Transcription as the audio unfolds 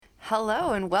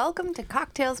Hello and welcome to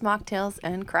Cocktails, Mocktails,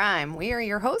 and Crime. We are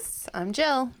your hosts. I'm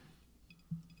Jill.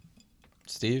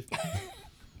 Steve.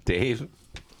 Dave.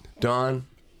 Don.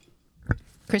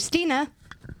 Christina.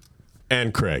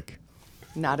 And Craig.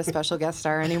 Not a special guest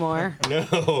star anymore.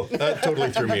 No, that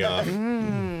totally threw me off. We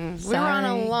were on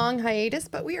a long hiatus,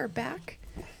 but we are back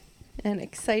and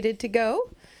excited to go.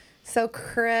 So,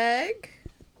 Craig,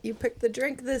 you picked the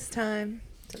drink this time.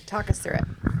 So talk us through it.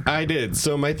 I did.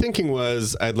 So my thinking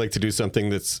was I'd like to do something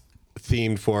that's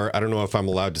themed for, I don't know if I'm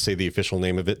allowed to say the official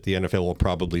name of it. The NFL will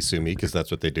probably sue me because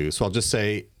that's what they do. So I'll just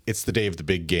say it's the day of the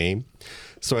big game.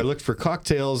 So I looked for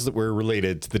cocktails that were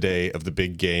related to the day of the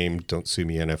big game. Don't sue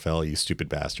me, NFL, you stupid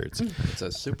bastards. It's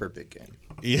a super big game.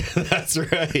 Yeah, that's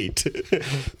right.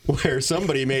 Where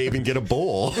somebody may even get a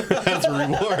bowl as a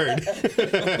reward.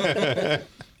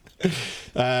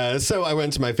 So I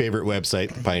went to my favorite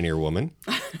website, The Pioneer Woman.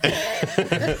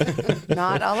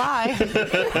 Not a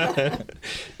lie.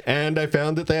 And I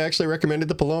found that they actually recommended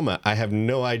the Paloma. I have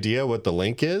no idea what the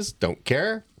link is. Don't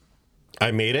care.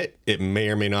 I made it. It may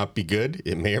or may not be good.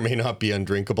 It may or may not be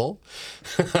undrinkable.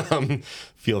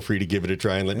 Feel free to give it a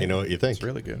try and let me know what you think. It's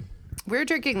really good. We're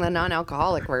drinking the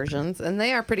non-alcoholic versions, and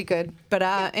they are pretty good.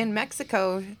 But in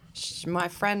Mexico, my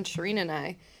friend Shireen and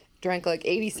I drank like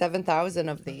 87,000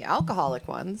 of the alcoholic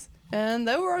ones, and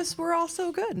those were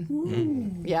also good.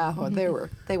 Yeah, well,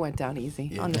 they went down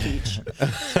easy on the beach.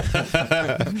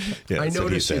 Yeah, I that's what he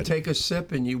noticed you said. take a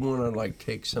sip and you want to like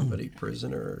take somebody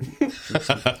prisoner, and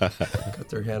cut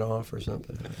their head off or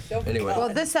something. Anyway,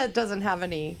 Well, this set doesn't have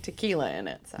any tequila in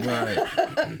it, so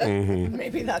right.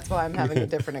 maybe that's why I'm having a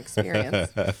different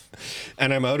experience.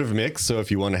 And I'm out of mix, so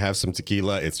if you want to have some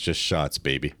tequila, it's just shots,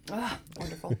 baby.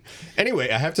 Wonderful.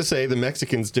 Anyway, I have to say the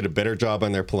Mexicans did a better job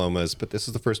on their Palomas, but this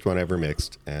is the first one I ever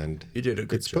mixed, and You did a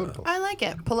good it's job. potable. I like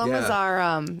it. Palomas Yeah.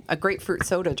 are a grapefruit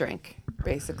soda drink,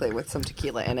 basically, with some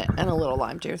tequila in it and a little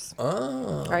lime juice.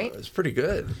 Oh, Right? it's pretty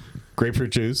good.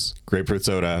 Grapefruit juice, grapefruit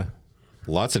soda,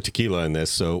 lots of tequila in this,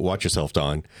 so watch yourself,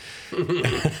 Don.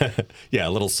 Yeah,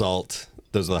 a little salt.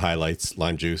 Those are the highlights.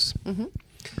 Lime juice.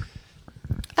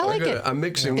 I like it. I'm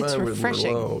mixing It's mine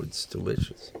refreshing. with Merlot. It's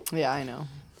delicious. Yeah, I know.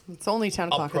 It's only 10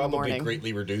 I'll o'clock in the probably morning.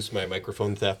 greatly reduce my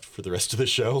microphone theft for the rest of the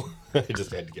show. I just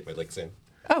had to get my licks in.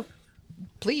 Oh,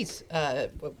 please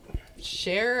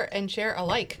share and share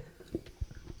alike.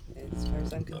 As far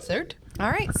as I'm concerned. All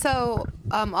right, so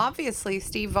obviously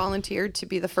Steve volunteered to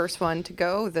be the first one to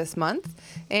go this month,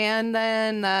 and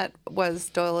then that was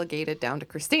delegated down to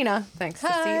Christina, thanks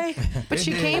to Steve. But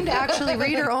she came to actually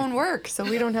read her own work, so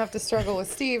we don't have to struggle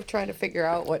with Steve trying to figure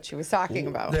out what she was talking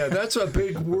about. Yeah, that's a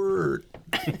big word.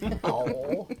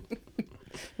 Oh.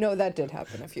 No, that did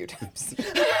happen a few times.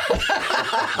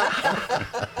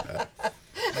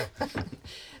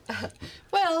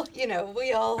 Well,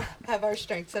 we all have our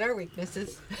strengths and our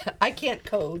weaknesses. I can't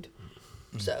code,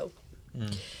 so.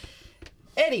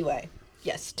 Anyway,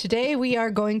 yes, today we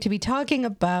are going to be talking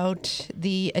about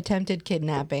the attempted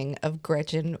kidnapping of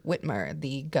Gretchen Whitmer,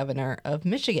 the governor of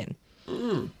Michigan.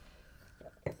 Good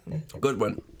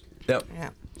one. Yep. Yeah.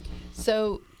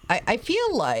 So I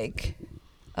feel like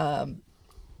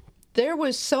there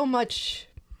was so much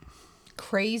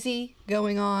crazy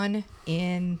going on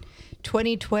in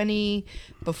 2020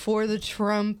 before the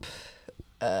Trump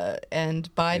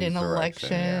and Biden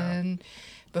election,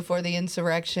 before the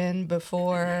insurrection,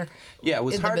 before... Yeah, it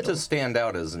was in the hard middle. to stand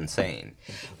out as insane.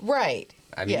 Right.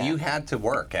 I mean, yeah. you had to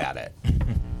work at it.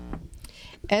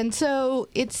 And so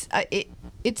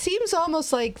it seems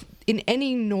almost like in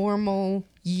any normal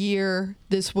year,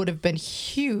 this would have been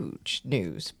huge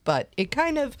news, but it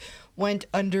kind of went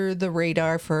under the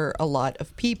radar for a lot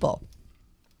of people.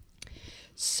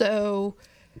 So,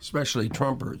 Especially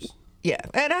Trumpers. yeah,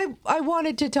 and I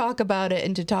wanted to talk about it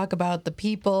and to talk about the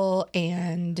people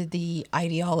and the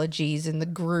ideologies and the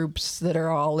groups that are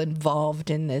all involved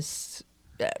in this,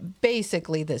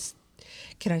 basically this,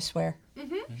 can I swear?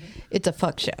 Mm-hmm. It's a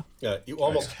fuck show. You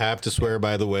almost have to swear,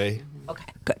 by the way.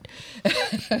 Okay, good.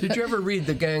 Did you ever read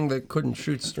The Gang That Couldn't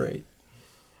Shoot Straight?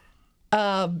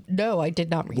 No, I did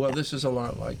not read Well, that. this is a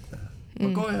lot like that.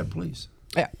 Well, go ahead, please.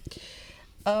 Yeah.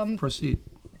 Proceed.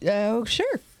 Oh,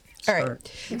 sure. All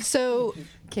right. So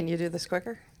Can you do this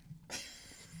quicker?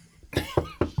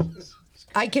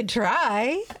 I could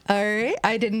try. All right.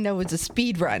 I didn't know it was a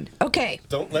speed run. Okay.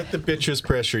 Don't let the bitches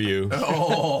pressure you.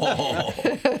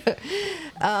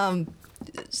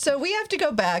 So we have to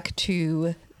go back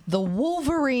to the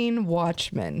Wolverine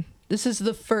Watchmen. This is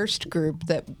the first group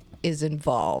that is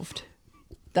involved.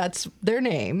 That's their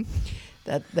name.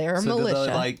 That they're a So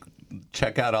militia. did they,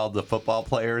 check out all the football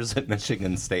players at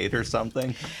Michigan State or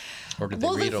something? Or did they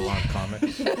Well, read a lot of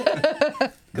comics?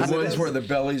 The ones where the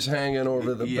belly's hanging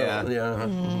over the belly.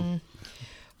 Yeah.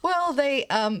 Well, they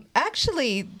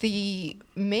actually, the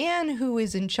man who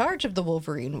is in charge of the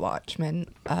Wolverine Watchmen,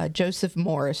 Joseph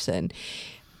Morrison,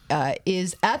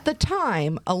 is at the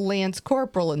time a lance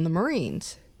corporal in the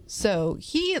Marines. So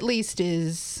he at least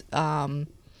is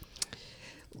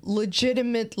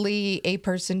legitimately a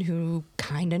person who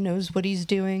kind of knows what he's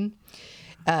doing.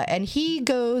 And he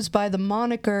goes by the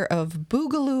moniker of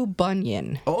Boogaloo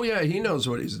Bunyan. Oh, yeah, he knows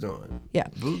what he's doing. Yeah.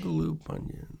 Boogaloo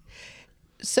Bunyan.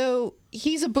 So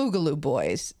he's a Boogaloo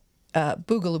boy.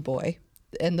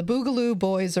 And the Boogaloo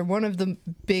Boys are one of the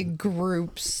big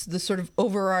groups, the sort of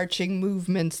overarching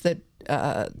movements that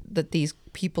these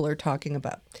people are talking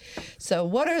about. So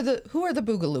who are the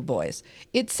Boogaloo Boys?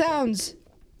 It sounds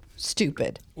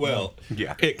stupid. Well,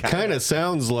 Yeah, it kind of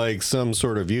sounds like some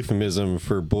sort of euphemism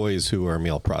for boys who are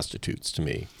male prostitutes to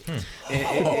me.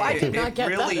 I did not get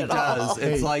really that at all. does.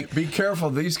 It's Hey, like, be careful.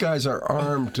 These guys are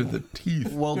armed to the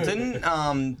teeth. well, isn't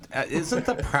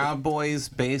the Proud Boys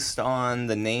based on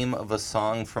the name of a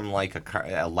song from like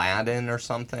Aladdin or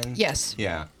something? Yes.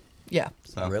 Yeah. Yeah.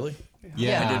 So, Really?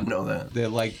 Yeah. I didn't know that. They're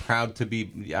like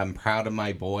I'm proud of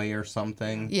my boy or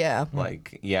something. Yeah.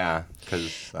 Like, yeah,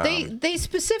 because They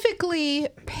specifically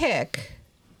pick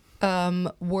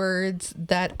words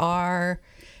that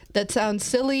sound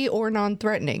silly or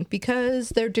non-threatening because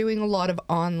they're doing a lot of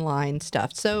online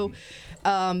stuff. So,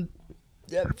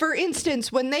 for instance,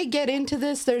 when they get into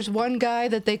this, there's one guy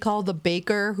that they call the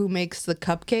baker who makes the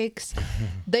cupcakes.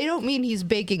 They don't mean he's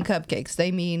baking cupcakes.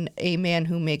 They mean a man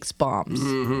who makes bombs.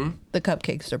 Mm-hmm. The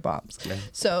cupcakes are bombs. Yeah.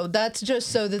 So that's just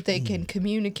so that they can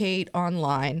communicate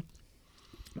online.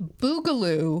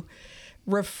 Boogaloo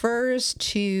refers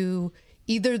to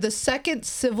either the second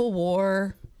Civil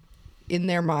War in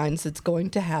their minds that's going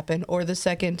to happen or the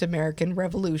Second American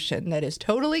Revolution that is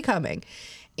totally coming.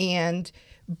 And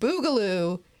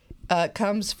Boogaloo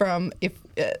comes from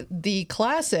the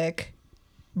classic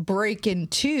Breakin'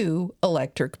 2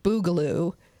 Electric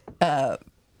Boogaloo.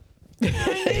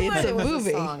 It's a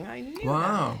movie. I knew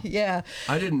Wow. Yeah.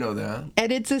 I didn't know that.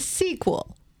 And it's a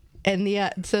sequel. And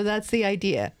so that's the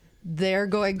idea. They're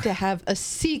going to have a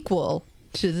sequel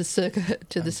to the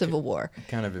Civil War.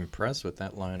 Kind of impressed with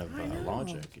that line of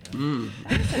logic. them.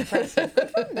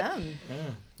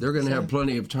 They're going to have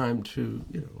plenty of time to,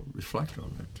 reflect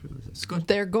on that too. It's good.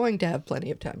 They're going to have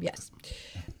plenty of time, yes.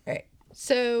 All right.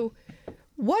 So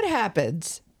what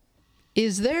happens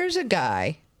is there's a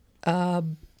guy,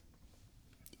 and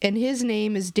his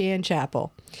name is Dan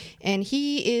Chappell. And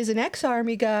he is an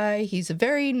ex-Army guy. He's a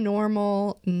very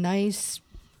normal, nice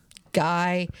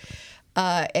guy.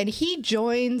 And he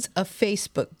joins a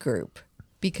Facebook group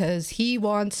because he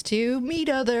wants to meet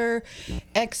other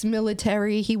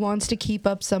ex-military. He wants to keep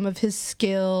up some of his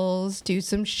skills, do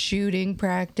some shooting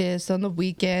practice on the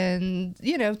weekend,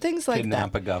 things like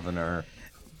kidnap that. a governor.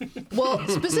 Well,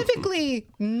 specifically,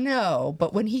 no.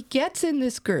 But when he gets in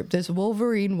this group, this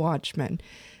Wolverine Watchman,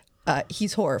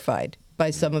 he's horrified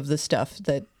by some of the stuff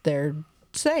that they're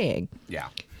saying. Yeah.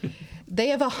 They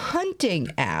have a hunting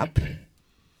app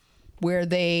where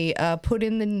they put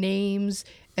in the names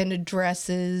and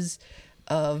addresses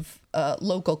of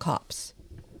local cops.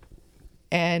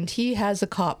 And he has a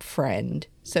cop friend.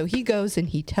 So he goes and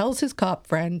he tells his cop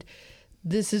friend,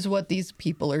 this is what these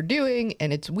people are doing,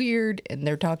 and it's weird, and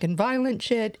they're talking violent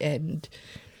shit, and,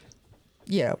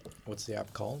 What's the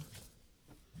app called?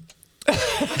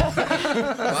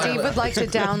 Steve would like to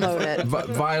download it.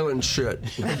 Violent shit.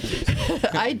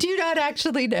 I do not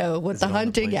actually know what the it on the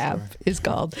hunting Play app Store? is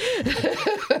called.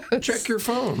 Check your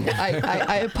phone.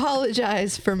 I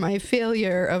apologize for my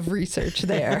failure of research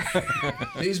there.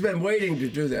 He's been waiting to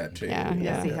do that to you. Yeah,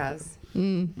 Yes, he has.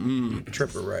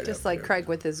 Trip her right Just up like there. Craig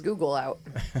with his Google out.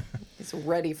 He's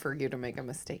ready for you to make a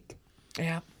mistake.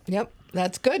 Yeah. Yep.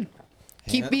 That's good.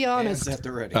 Keep me honest. Hands at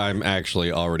the ready. I'm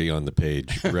actually already on the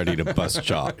page, ready to bust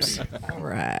chops. All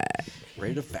right.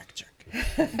 Ready to fact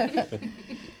check.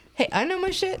 Hey, I know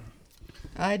my shit.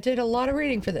 I did a lot of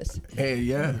reading for this. Hey,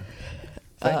 yeah.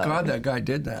 Thank God that guy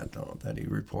did that, though, that he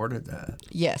reported that.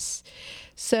 Yes.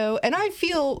 So, and I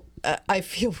feel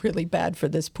really bad for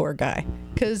this poor guy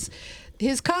because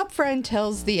his cop friend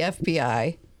tells the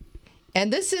FBI,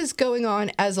 and this is going on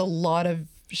as a lot of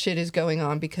shit is going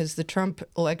on because the Trump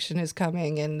election is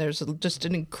coming and there's just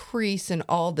an increase in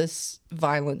all this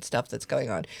violent stuff that's going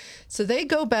on. So they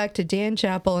go back to Dan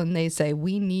Chappell and they say,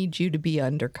 we need you to be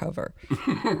undercover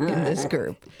in this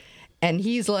group. And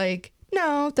he's like,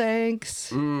 no,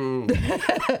 thanks.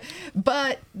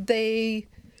 But they,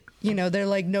 they're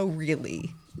like, no,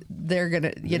 really. they're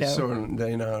gonna, you know. So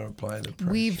they know how to apply the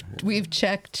pressure. We've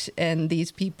checked, and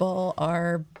these people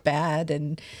are bad,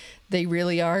 and they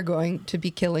really are going to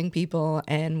be killing people,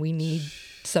 and we need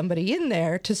somebody in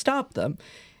there to stop them.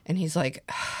 And he's like,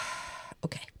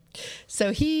 okay.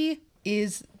 So he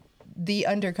is the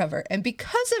undercover, and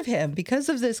because of him, because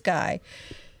of this guy,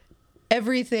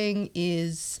 everything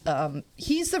is,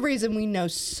 he's the reason we know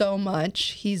so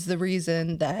much. He's the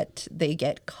reason that they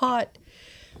get caught.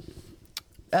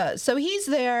 So he's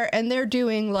there, and they're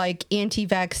doing like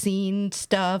anti-vaccine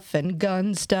stuff and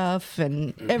gun stuff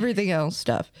and everything else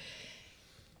stuff.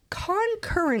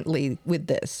 Concurrently with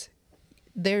this,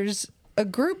 there's a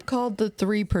group called the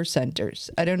 3%ers.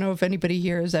 I don't know if anybody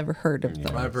here has ever heard of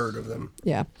them. I've heard of them.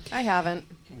 Yeah. I haven't.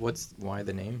 Why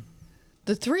the name?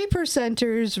 The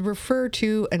 3%ers refer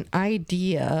to an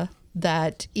idea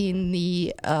that in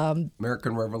the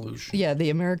American Revolution. yeah, the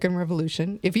American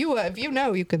Revolution. If you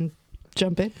know, you can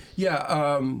jump in.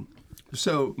 Yeah.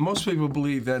 So most people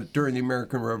believe that during the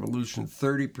American Revolution,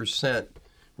 30%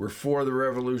 were for the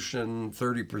revolution,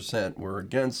 30% were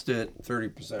against it,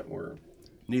 30% were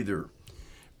neither.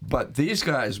 But these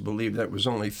guys believe that it was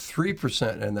only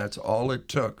 3%, and that's all it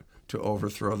took to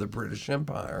overthrow the British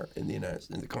Empire in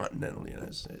the continental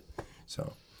United States.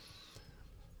 So,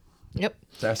 Yep.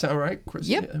 does that sound right, Chris?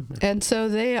 Yep. Yeah. And so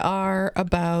they are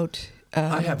about.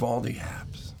 I have all the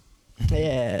apps,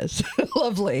 Yes.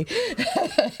 Lovely.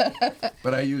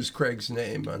 but I use Craig's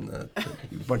name on the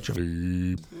bunch of.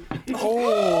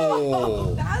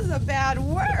 Oh, That's a bad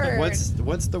word. What's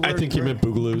the word? I think you meant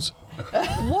Boogaloos.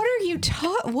 What are you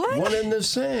What? One and the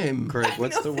same. Greg,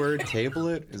 what's the word? Table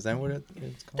it? Is that what it's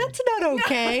called? That's not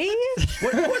okay.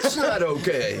 What's not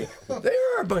okay? They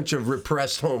are a bunch of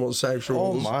repressed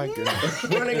homosexuals. Oh my goodness.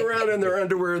 Running around in their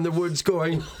underwear in the woods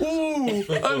going, "Ooh,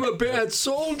 I'm a bad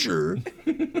soldier.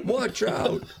 Watch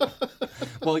out."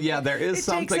 Well, yeah, there is It takes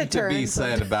something a to be turn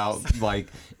said about, like,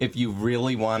 if you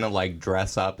really want to, like,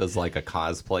 dress up as, like, a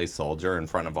cosplay soldier in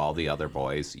front of all the other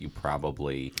boys, you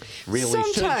probably really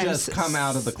should just come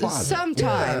out of the closet.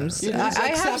 Sometimes. Yeah. You just I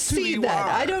have accept who seen you that. are.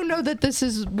 I don't know that this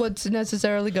is what's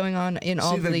necessarily going on in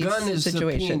all See, the these gun is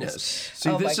situations. the penis. See,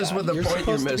 Oh my this is God. what the You're point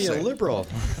you're supposed to be a missing. liberal.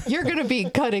 You're going to be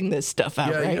cutting this stuff out,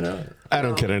 Yeah, right? you know. I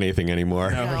don't get anything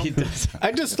anymore. No, he doesn't.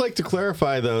 I'd just like to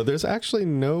clarify, though, there's actually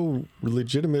no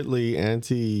legitimately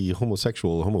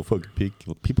anti-homosexual, homophobic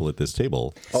people at this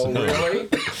table. Oh, really?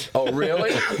 Oh,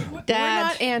 really? We're Dad.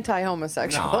 not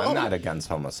anti-homosexual. No, I'm not against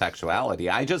homosexuality.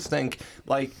 I just think,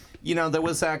 like, you know, there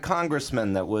was that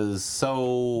congressman that was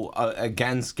so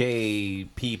against gay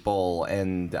people,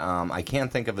 and I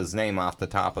can't think of his name off the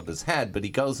top of his head, but he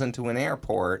goes into an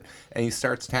airport and he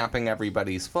starts tapping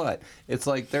everybody's foot. It's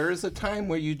like there is a time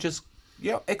where you just,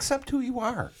 you know, accept who you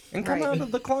are and come Right. out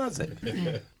of the closet.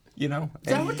 You know?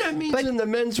 Is that what that means in the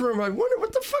men's room? I wonder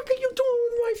what the fuck are you doing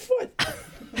with my foot?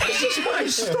 This is my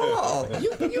stall.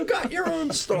 You got your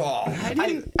own stall.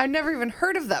 I've never even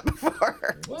heard of that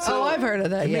before. Oh, I've heard of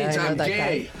that. It Yeah, means I know I'm that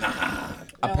gay. guy.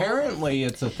 Apparently,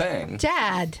 it's a thing.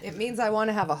 Dad, It means I want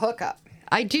to have a hookup.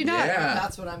 I do not. Yeah.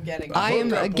 That's what I'm getting. I am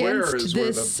Hookup where against is where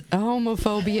this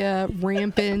homophobia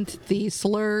rampant, the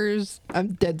slurs.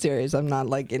 I'm dead serious. I'm not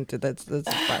like into this. This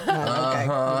is not okay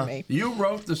with me. You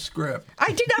wrote the script.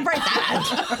 I did not write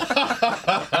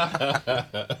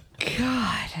that.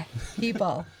 God,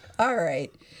 people. All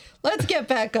right. Let's get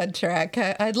back on track.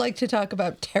 I'd like to talk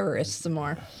about terrorists some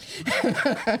more.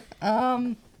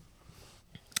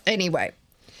 Anyway,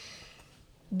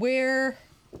 where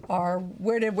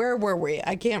were we?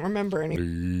 I can't remember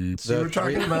any. So you were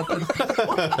talking about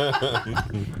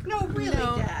the No, really,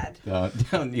 Dad.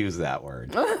 Don't use that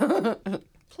word.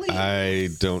 Please. I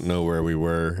don't know where we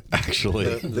were,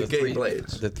 actually. the gay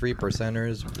blades. The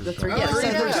 3%ers. The three. Yes, Three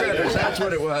that's right. percenters, that's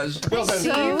what it was.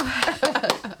 So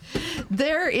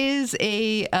there is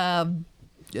a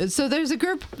so there's a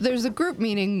group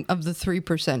meeting of the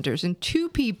 3%ers, and two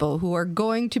people who are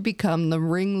going to become the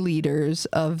ringleaders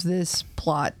of this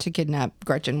plot to kidnap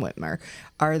Gretchen Whitmer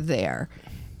are there.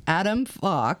 Adam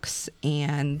Fox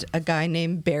and a guy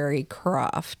named Barry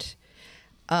Croft.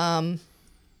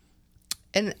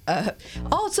 And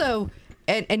also,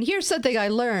 and here's something I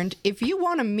learned. If you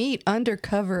want to meet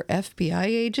undercover FBI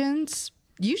agents,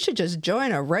 you should just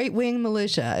join a right-wing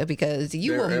militia because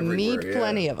you They're will everywhere, meet yeah.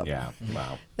 plenty of them. Yeah,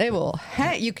 wow. They will.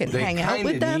 You can They hang out kind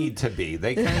with of them. need to be.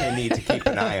 They kind of need to keep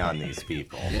an eye on these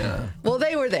people. Yeah. Well,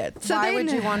 they were there. So Why they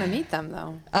would you want to meet them,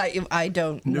 though? I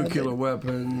don't know. Nuclear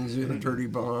weapons, dirty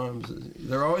bombs.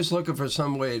 They're always looking for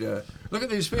some way to look at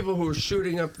these people who are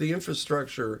shooting up the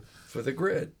infrastructure for the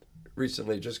grid.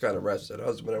 Recently, just got arrested,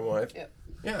 husband and wife. Yep.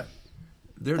 Yeah,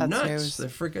 they're That's nuts. news. They're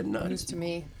freaking nuts. News to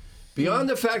me. Beyond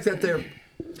the fact that they're...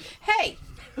 Hey,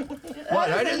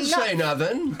 What? I didn't say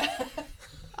nothing.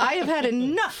 I have had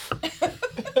enough.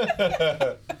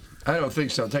 I don't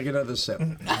think so. Take another sip.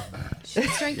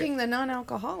 She's drinking the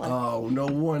non-alcoholic. Oh, no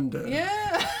wonder.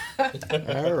 Yeah.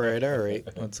 All right.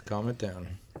 Let's calm it down.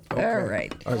 All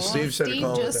right. Steve said to Steve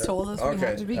calm it just down. told us we Okay,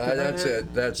 had to be good that's at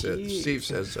it. That's it. Steve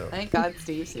says so. Thank God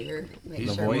Steve's here. Make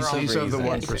The sure we're voice all of He's of the reason.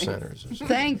 one percenters.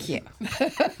 Thank you,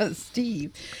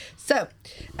 Steve. So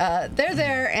they're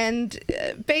there, and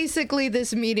basically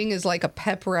this meeting is like a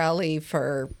pep rally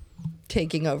for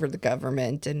taking over the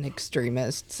government and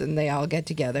extremists, and they all get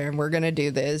together, and we're going to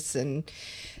do this. And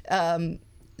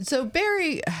so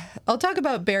Barry, I'll talk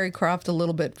about Barry Croft a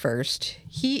little bit first.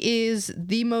 He is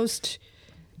the most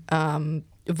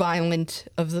violent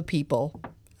of the people.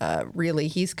 Really,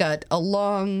 he's got a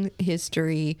long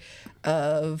history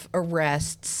of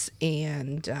arrests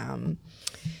and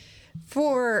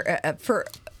for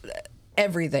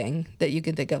everything that you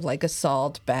can think of, like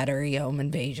assault, battery, home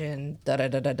invasion,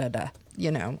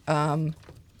 you know.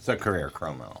 It's a career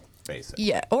criminal, basically.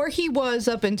 Yeah, or he was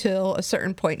up until a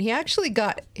certain point. He actually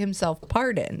got himself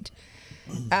pardoned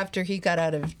after he got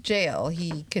out of jail.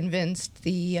 He convinced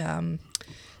the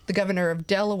governor of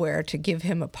Delaware to give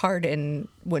him a pardon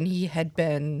when he had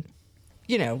been,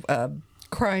 you know,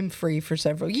 crime-free for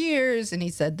several years, and he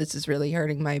said, "This is really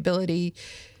hurting my ability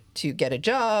to get a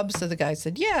job." So the guy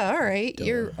said, "Yeah, all right,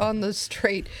 you're on the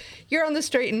straight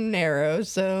and narrow,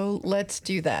 so let's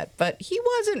do that." But he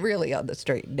wasn't really on the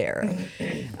straight and narrow.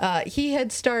 He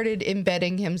had started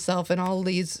embedding himself in all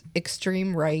these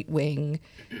extreme right-wing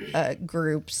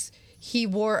groups. He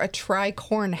wore a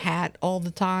tricorn hat all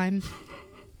the time.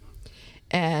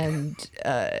 And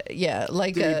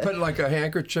like Did he put like a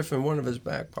handkerchief in one of his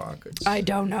back pockets? I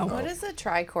don't know. What is a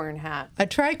tricorn hat? A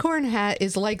tricorn hat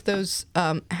is like those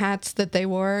hats that they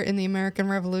wore in the American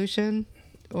Revolution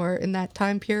or in that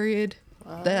time period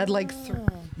that had like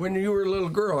When you were a little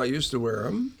girl, I used to wear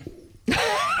them.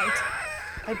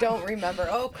 I don't remember.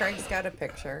 Oh, Craig's got a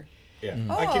picture. Yeah.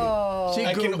 Oh. See,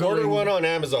 I can order one on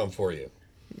Amazon for you.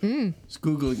 It's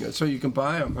Googling it, so you can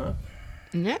buy them, huh?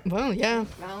 yeah, well, yeah.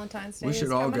 Valentine's Day We should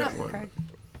is all coming get up, one. Craig.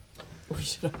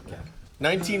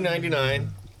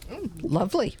 1999.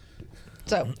 Lovely.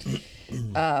 So,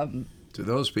 To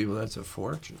those people, that's a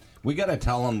fortune. We got to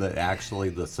tell them that actually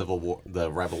the Civil War,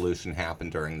 the Revolution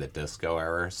happened during the disco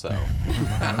era, so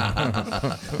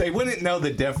they wouldn't know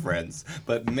the difference.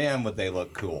 But man, would they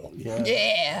look cool!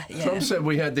 yeah. Trump said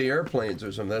we had the airplanes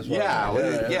or something. That's why.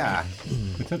 Yeah.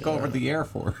 We took over the Air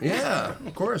Force. Yeah,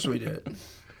 of course we did.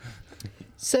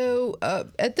 So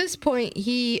at this point,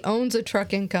 he owns a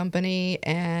trucking company,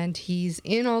 and he's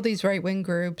in all these right-wing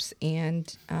groups,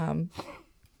 and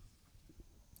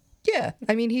yeah,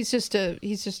 I mean, he's just an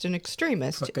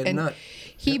extremist, Fucking and nut.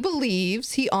 he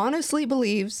honestly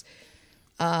believes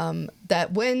that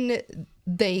when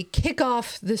they kick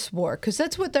off this war, because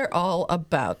that's what they're all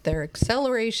about. They're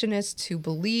accelerationists who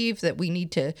believe that we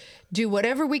need to do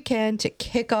whatever we can to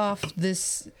kick off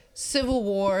this civil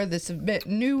war, this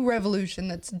new revolution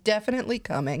that's definitely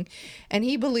coming. And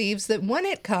he believes that when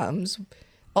it comes,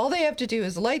 all they have to do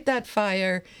is light that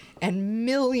fire and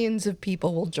millions of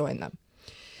people will join them.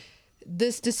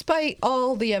 This despite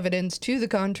all the evidence to the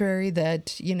contrary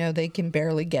that, you know, they can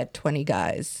barely get 20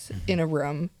 guys in a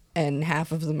room and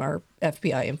half of them are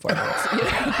FBI informants. You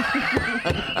know?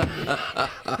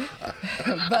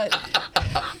 But,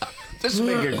 This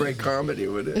would make a great comedy,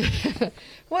 wouldn't it?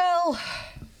 well,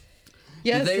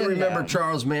 yes. Did they and remember no.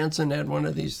 Charles Manson had one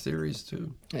of these theories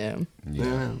too? Yeah.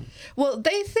 Yeah. Well,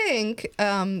 they think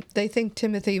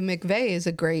Timothy McVeigh is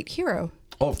a great hero.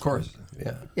 Oh, of course.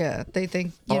 Yeah. Yeah, they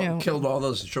think, you know, Killed all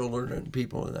those children and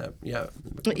people in that. Yeah.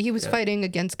 he was fighting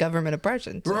against government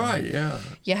oppression. So Right. Yeah.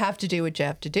 you have to do what you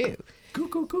have to do.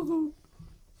 Cuckoo.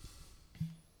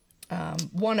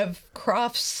 One of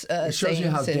Croft's It shows you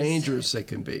how sayings is- dangerous they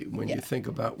can be when you think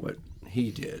about what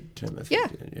he did, Timothy Yeah.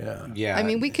 did. Yeah. Yeah. I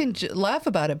mean, we can laugh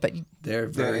about it, but They're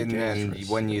very and dangerous.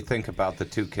 when you think about the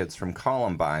two kids from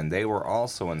Columbine, they were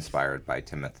also inspired by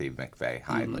Timothy McVeigh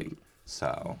highly.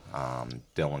 So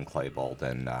Dylan Klebold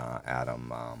and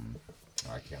Adam,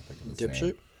 I can't think of his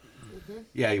name. Dipshit?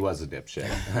 Yeah, he was a dipshit.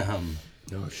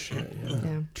 No shit. Yeah.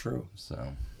 Yeah. True.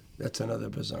 So That's another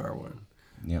bizarre one.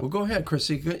 yeah. Well, go ahead,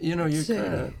 Chrissy. You know, you're So-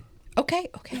 kind of okay.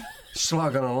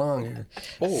 slogging along here.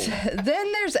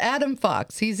 Then there's Adam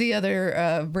Fox. He's the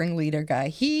other ringleader guy.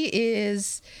 He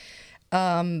is,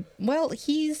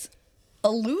 he's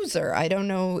a loser. I don't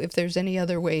know if there's any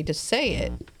other way to say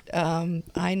it.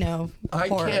 I know. I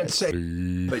Horace. can't say,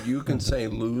 but you can say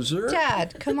loser.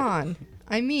 Dad, come on.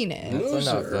 I mean it. That's Loser.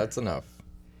 enough. That's enough.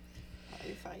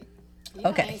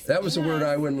 Okay. That was a word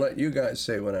I wouldn't let you guys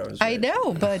say when I was I raised.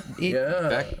 know, but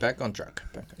Yeah. Back on track.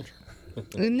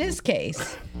 in this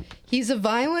case, he's a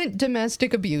violent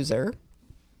domestic abuser.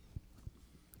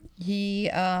 He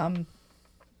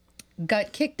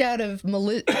got kicked out of the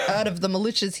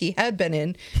militias he had been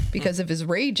in because of his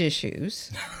rage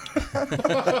issues.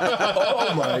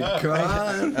 Oh my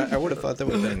God. I would have thought that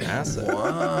would have been an asset.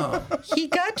 Wow. He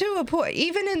got to a point,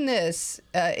 even in this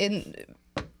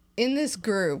in this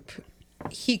group,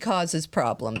 he causes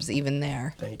problems even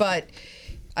there. But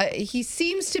he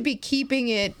seems to be keeping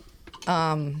it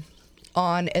on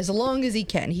as long as he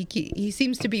can. He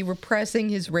seems to be repressing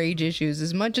his rage issues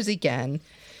as much as he can,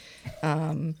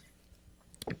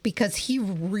 because he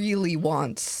really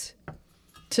wants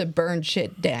to burn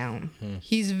shit down.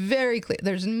 He's very clear.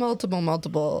 There's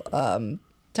multiple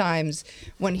times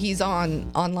when he's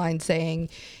online saying,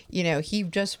 he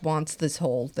just wants this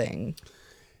whole thing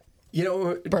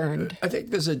burned. I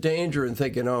think there's a danger in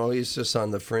thinking, he's just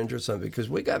on the fringe or something, because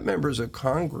we got members of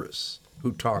Congress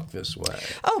who talk this way.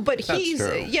 Oh, but he's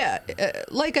true.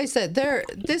 like I said,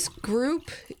 this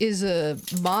group is a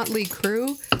motley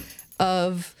crew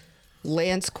of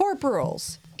lance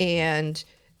corporals and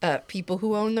people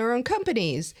who own their own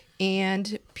companies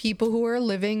and people who are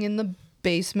living in the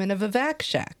basement of a vac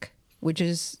shack, which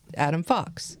is Adam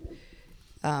Fox.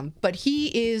 But he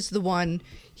is the one.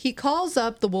 He calls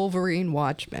up the Wolverine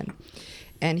Watchmen,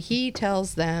 and he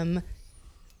tells them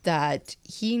that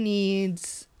he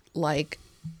needs like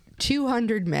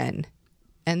 200 men,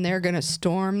 and they're going to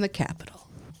storm the capital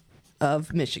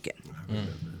of Michigan.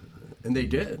 And they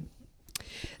did.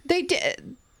 They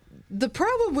did. The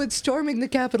problem with storming the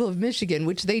capital of Michigan,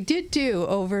 which they did do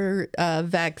over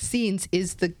vaccines,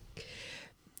 is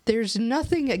there's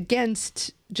nothing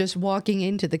against just walking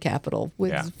into the Capitol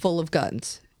with full of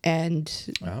guns. And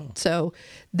so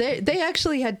they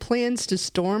actually had plans to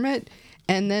storm it.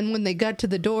 And then when they got to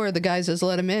the door, the guys just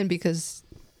let them in because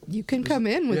you can come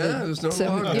in with it. There's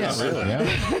no law.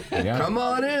 Yeah. Come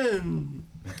on in.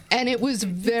 And it was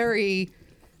very,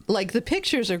 like, the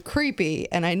pictures are creepy.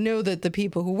 And I know that the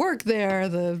people who work there,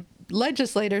 the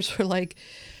legislators, were like,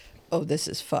 oh, this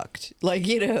is fucked. Like,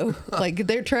 like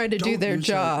they're trying to do Don't their use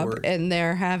that job word. and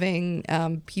they're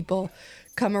having people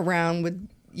come around with,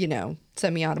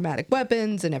 semi-automatic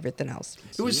weapons and everything else.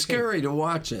 It was scary to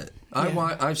watch it.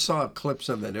 I saw clips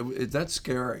of it. That's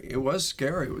scary. It was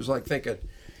scary. It was like thinking,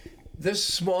 this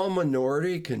small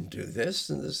minority can do this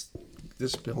in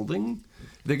this building?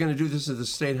 They're going to do this at the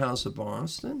State House of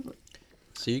Boston?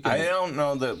 So you I can, don't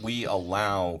know that we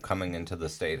allow coming into the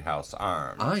State House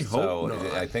armed. I hope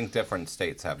not. I think different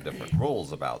states have different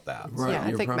rules about that. Right. Yeah, I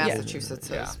you're think probably- Massachusetts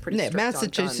Yeah. is pretty Yeah, strict on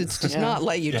Massachusetts guns. does not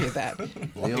let you do that.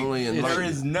 The only There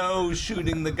is no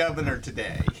shooting the governor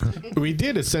today. We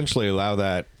did essentially allow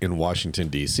that in Washington,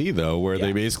 D.C., though, where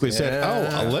they basically said,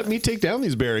 let me take down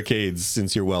these barricades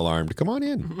since you're well armed. Come on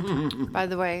in. By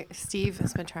the way, Steve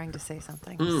has been trying to say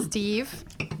something. Steve?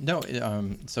 no.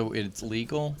 So it's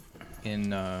legal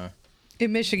in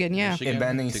In Michigan, yeah. Michigan In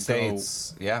many to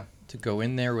states, to go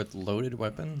in there with loaded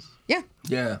weapons. Yeah.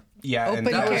 Yeah. Yeah, Open and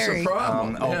That was carry. the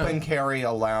problem. open carry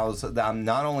allows them.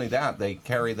 Not only that, they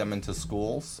carry them into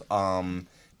schools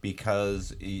because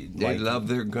They love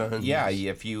their guns. Yeah,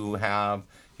 if you have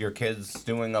your kids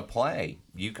doing a play,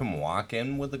 you can walk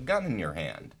in with a gun in your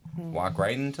hand, walk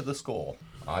right into the school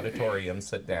auditorium,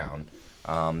 sit down.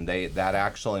 That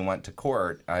actually went to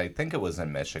court. I think it was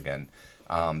in Michigan.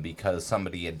 Because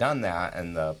somebody had done that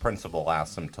and the principal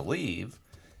asked him to leave.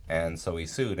 And so he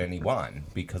sued and he won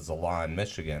because the law in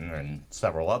Michigan and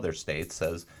several other states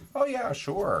says, oh, yeah,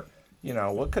 sure.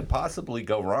 What could possibly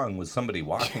go wrong with somebody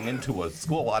walking into a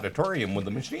school auditorium with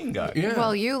a machine gun? Yeah.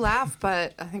 Well, you laugh,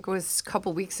 but I think it was a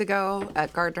couple weeks ago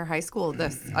at Gardner High School,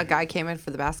 a guy came in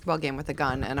for the basketball game with a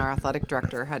gun, and our athletic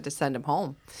director had to send him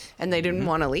home. And they didn't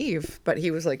want to leave, but he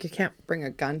was like, you can't bring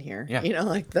a gun here.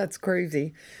 Yeah. That's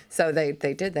crazy. So they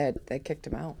did that. They kicked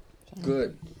him out.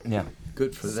 Good. Yeah.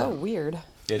 Good for So them. weird.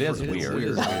 It is weird.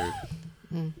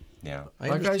 weird. Yeah.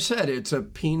 Like I said, it's a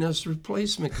penis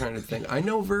replacement kind of thing. I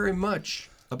know very much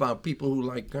about people who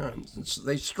like guns.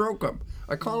 They stroke them.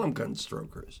 I call them gun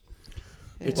strokers.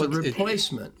 It's a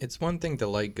replacement. It's one thing to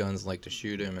like guns, like to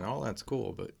shoot him, and all that's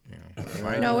cool. But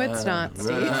why No, it's not,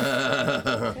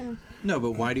 Steve. No,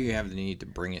 but why do you have the need to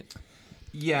bring it?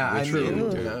 Yeah, I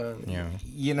mean,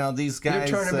 Yeah. these guys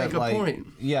trying to that, make a point.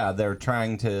 Yeah, they're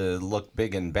trying to look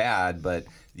big and bad, but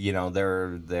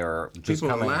they're just People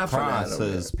are coming laughing at across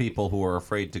them, as people who are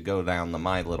afraid to go down the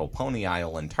My Little Pony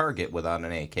aisle in Target without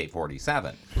an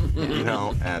AK-47. you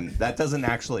know, and that doesn't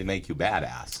actually make you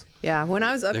badass. Yeah, when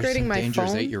I was There's upgrading some my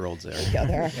dangerous phone, 8-year-olds there. yeah,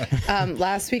 there are.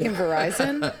 Last week in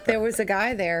Verizon, there was a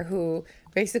guy there who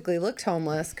basically looked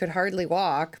homeless, could hardly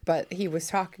walk, but he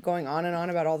was going on and on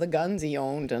about all the guns he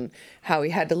owned and how he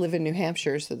had to live in New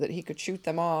Hampshire so that he could shoot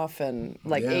them off, and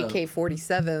like Yeah.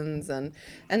 AK-47s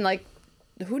and like,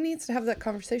 who needs to have that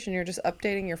conversation? You're just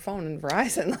updating your phone in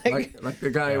Verizon, Like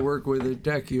the guy I worked with at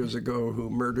DEC years ago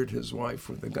who murdered his wife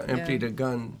with a gun, emptied a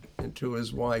gun into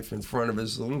his wife in front of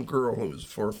his little girl who was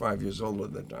 4 or 5 years old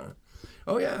at the time.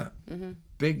 Oh, yeah.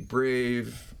 Big,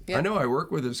 brave. Yep. I know I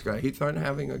worked with this guy. He thought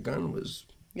having a gun was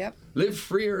Yep. live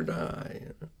free or die.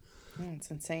 It's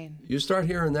insane. You start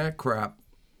hearing that crap,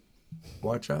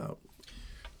 watch out.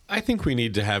 I think we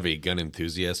need to have a gun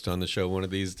enthusiast on the show one of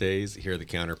these days. Hear the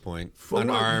counterpoint.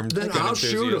 Unarmed Then gun I'll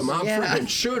shoot enthusiast. him. I'll Yeah. freaking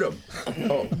shoot him.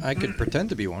 Oh. I could pretend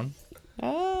to be one.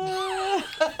 Oh,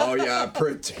 yeah,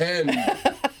 pretend.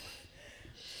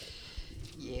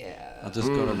 Yeah. I'll just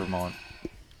go to Vermont.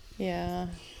 Yeah.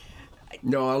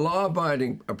 No,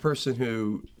 a person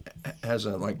who has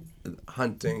like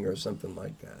hunting or something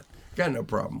like that, got no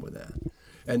problem with that.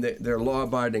 And they're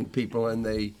law-abiding people, and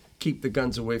they keep the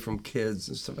guns away from kids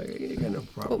and stuff like that. You got no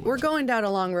problem. We're going down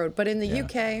a long road, but in the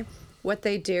UK, what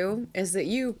they do is that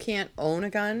you can't own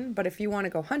a gun, but if you want to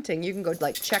go hunting, you can go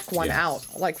like check one out,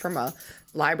 like from a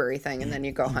library thing, and then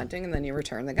you go hunting, and then you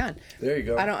return the gun. There you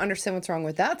go. I don't understand what's wrong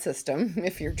with that system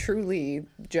if you're truly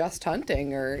just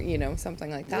hunting or, you know,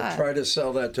 something like that. Try to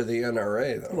sell that to the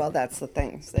NRA, though. Well, that's the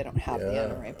thing. So they don't have the Yeah.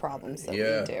 NRA problems that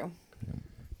Yeah. we do.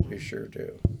 We sure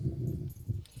do.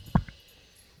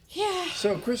 Yeah.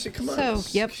 So, Chrissy, come on. So,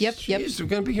 yep. Jeez, we're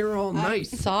going to be here all night.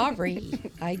 Sorry.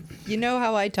 You know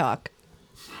how I talk.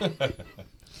 All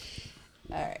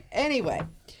right. Anyway,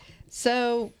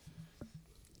 so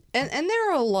and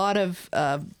there are a lot of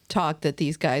talk that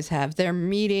these guys have. They're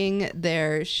meeting,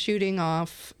 they're shooting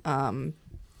off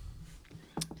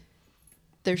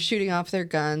their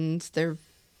guns, they're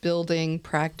building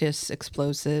practice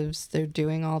explosives, they're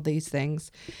doing all these things.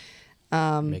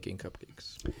 Making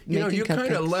cupcakes. You know, making you kind of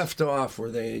cupcakes. left off where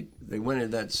they went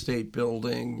in that state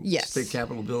building, Yes. state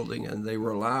capitol building, and they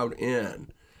were allowed in.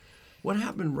 What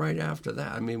happened right after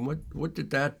that? I mean, what did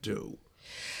that do?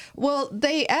 Well,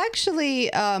 they actually,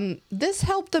 this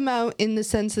helped them out in the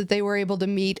sense that they were able to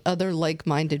meet other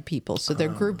like-minded people. So their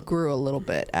group grew a little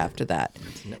bit after that.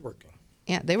 It's networking.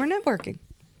 Yeah, they were networking.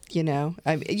 You know,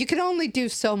 you can only do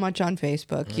so much on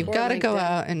Facebook. You've Or got to go LinkedIn.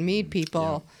 out and meet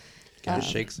people. Gotta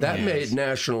shake some That hands. made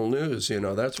national news, you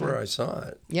know. That's where I saw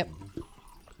it. Yep.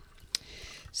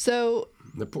 So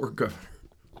The poor governor.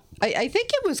 I think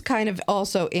it was kind of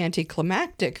also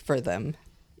anticlimactic for them.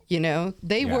 You know,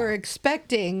 they were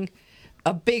expecting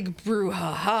a big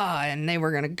brouhaha, and they were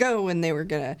going to go and they were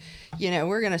going to, you know,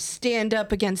 we're going to stand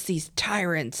up against these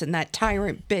tyrants and that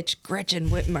tyrant bitch, Gretchen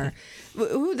Whitmer,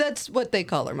 who that's what they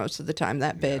call her most of the time,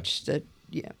 that bitch. That,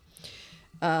 yeah.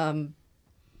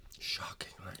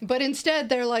 Shocking, right? But instead,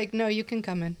 they're like, no, you can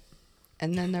come in.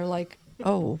 And then they're like,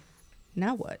 oh,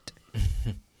 now what?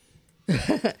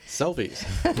 Selfies.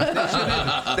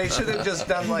 They should have just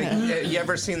done like, you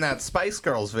ever seen that Spice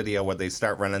Girls video where they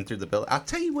start running through the building? I'll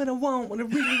tell you what I want, what I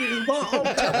really, really want.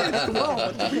 I'll tell you what I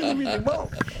want, what I really, really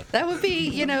want. That would be,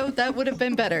 you know, that would have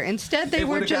been better. Instead, they It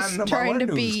were would've just gotten them trying all to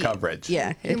our be news coverage.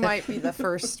 Yeah, You might be the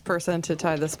first person to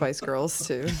tie the Spice Girls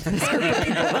to this group of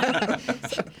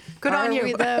people. Good on Are you.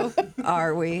 we though?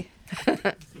 Are we?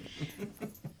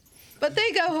 But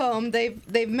they go home.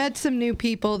 They've met some new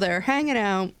people. They're hanging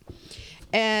out,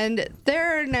 and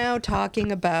they're now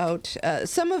talking about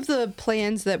some of the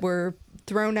plans that were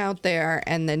thrown out there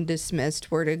and then dismissed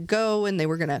were to go, and they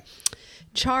were going to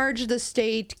charge the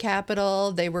state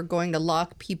capitol. They were going to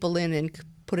lock people in and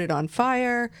put it on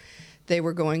fire. They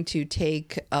were going to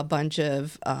take a bunch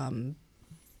of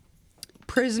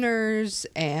prisoners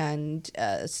and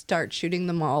start shooting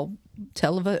them all,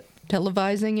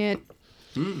 televising it.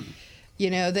 You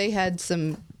know, they had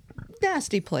some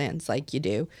nasty plans like you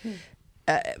do.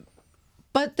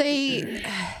 But they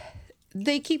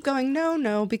keep going,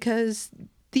 no, because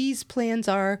these plans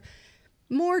are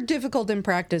more difficult in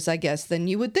practice, I guess, than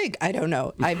you would think. I don't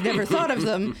know. I've never thought of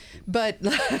them. But,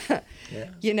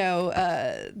 you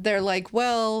know, they're like,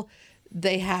 well,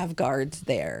 they have guards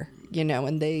there, you know,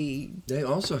 and they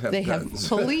also have guns. have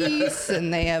police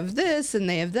and they have this and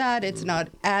they have that. It's not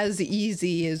as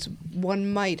easy as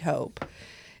one might hope,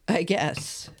 I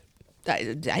guess.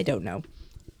 I don't know.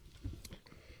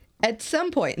 At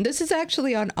some point, and this is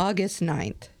actually on August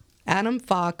 9th, Adam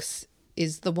Fox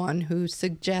is the one who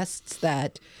suggests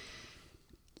that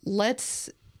let's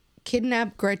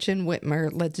kidnap Gretchen Whitmer.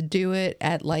 Let's do it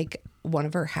at like one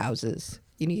of her houses,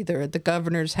 either at the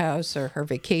governor's house or her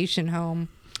vacation home.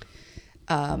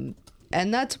 And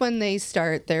that's when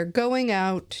they're going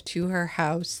out to her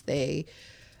house. They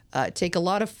take a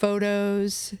lot of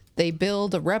photos. They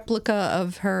build a replica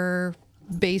of her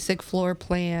basic floor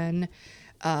plan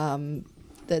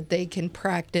that they can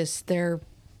practice their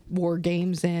war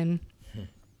games in.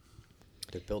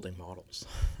 They're building models.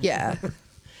 Yeah.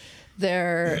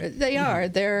 They are.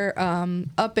 They're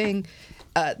upping.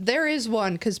 There is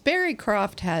one, because Barry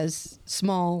Croft has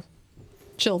small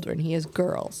children. He has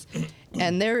girls.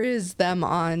 And there is them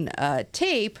on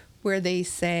tape where they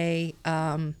say,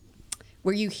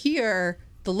 where you hear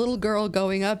the little girl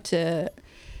going up to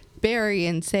Barry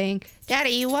and saying,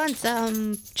 "Daddy, you want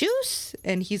some juice?"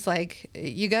 And he's like,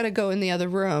 "You got to go in the other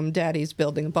room. Daddy's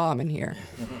building a bomb in here."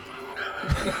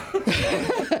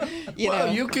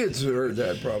 You kids heard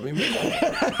that probably.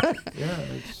 Yeah.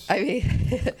 I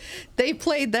mean, they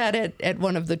played that at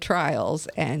one of the trials,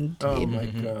 and My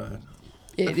God.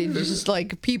 it just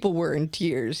like people were in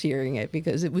tears hearing it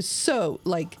because it was so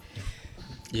like.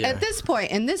 Yeah. At this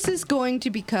point, and this is going to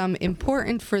become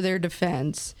important for their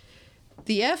defense,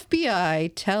 the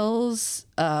FBI tells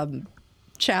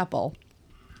Chappell,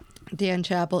 Dan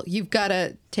Chappell, "You've got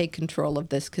to take control of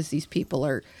this because these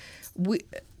people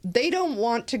they don't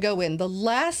want to go in. The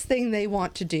last thing they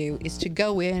want to do is to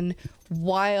go in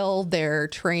while they're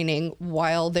training,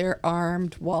 while they're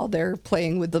armed, while they're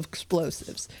playing with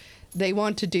explosives. They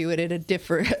want to do it at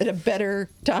a better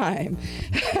time."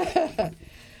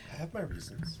 I have my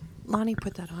reasons. Lonnie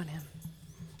put that on him.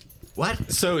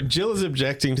 What? So Jill is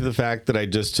objecting to the fact that I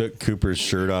just took Cooper's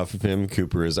shirt off of him.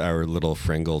 Cooper is our little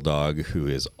Fringle dog who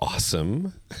is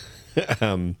awesome.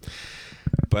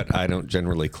 But I don't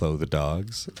generally clothe the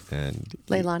dogs. And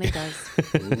Leilani does.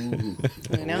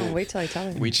 I know. Wait till I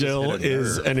tell her. Jill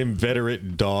is an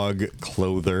inveterate dog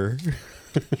clother.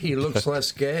 He looks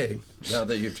less gay now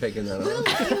that you've taken that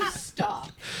off. Stop.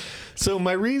 So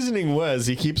my reasoning was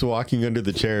he keeps walking under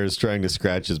the chairs trying to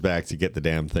scratch his back to get the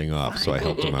damn thing off, so I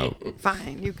helped him out.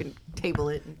 Fine, you can table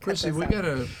it and cut Chrissy, this we out. got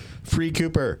a Free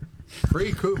Cooper.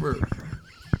 free Cooper.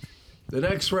 The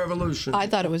next revolution. I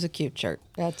thought it was a cute shirt.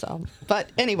 That's all. But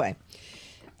anyway,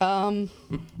 right.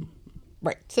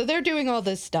 So they're doing all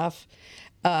this stuff.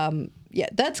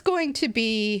 That's going to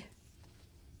be.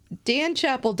 Dan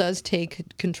Chappell does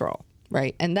take control,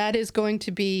 right, and that is going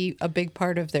to be a big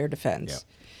part of their defense.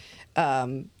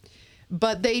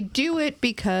 But they do it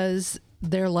because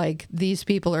they're like, these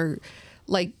people are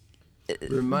like.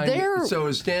 Remind me, so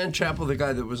is Dan Chappell the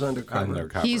guy that was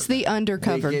undercover? He's the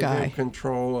undercover they gave guy. Him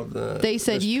control of the. They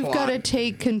said, this "You've plot." got to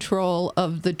take control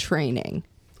of the training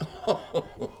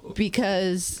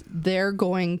because we're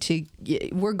going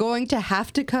to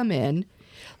have to come in.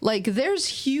 Like, there's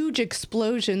huge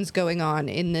explosions going on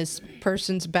in this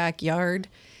person's backyard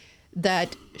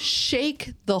that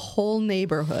shake the whole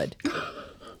neighborhood.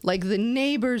 Like, the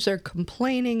neighbors are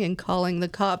complaining and calling the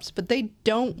cops, but they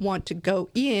don't want to go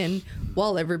in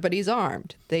while everybody's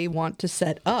armed. They want to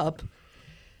set up,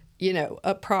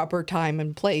 a proper time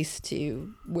and place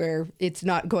to where it's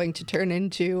not going to turn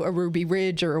into a Ruby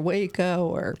Ridge or a Waco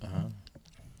or.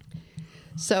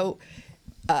 So,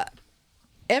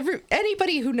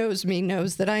 anybody who knows me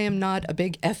knows that I am not a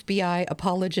big FBI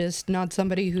apologist, not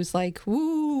somebody who's like,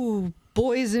 "Woo,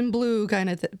 boys in blue" kind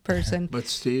of person. But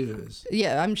Steve is.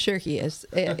 Yeah, I'm sure he is.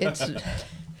 It's,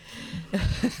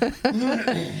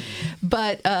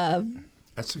 but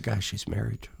That's the guy she's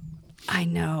married to. I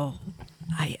know,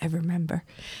 I remember.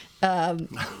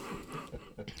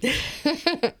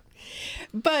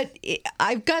 But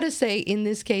I've got to say, in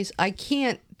this case, I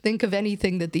can't think of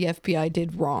anything that the FBI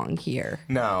did wrong here.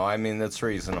 No, I mean, it's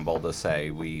reasonable to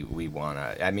say we want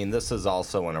to. I mean, this is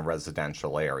also in a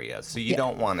residential area, so you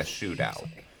don't want to shoot out,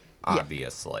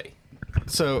 obviously.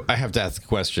 So I have to ask a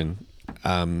question.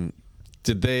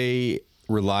 Did they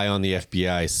rely on the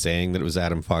FBI saying that it was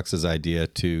Adam Fox's idea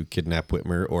to kidnap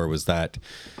Whitmer, or was there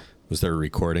a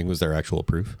recording? Was there actual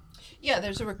proof? Yeah,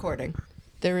 there's a recording.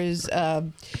 There is.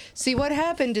 See, what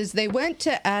happened is they went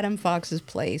to Adam Fox's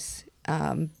place,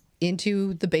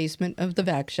 into the basement of the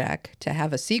Vac Shack to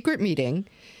have a secret meeting.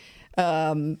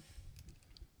 And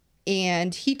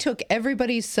he took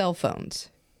everybody's cell phones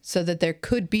so that there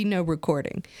could be no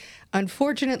recording.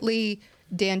 Unfortunately,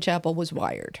 Dan Chappell was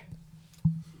wired.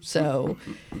 So,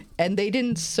 and they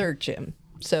didn't search him.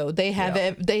 So they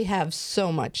have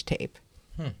so much tape.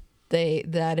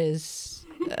 That is.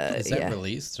 Is that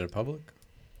released to the public?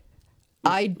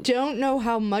 I don't know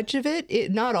how much of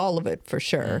it. Not all of it, for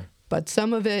sure. But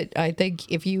some of it, I think,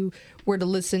 if you were to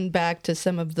listen back to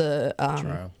some of the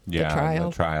Trial. In the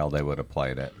trial, they would have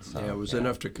played it. So, Yeah, it was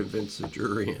enough to convince the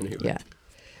jury anyway. Yeah.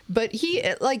 But he,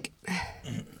 like,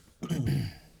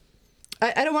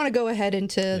 I don't want to go ahead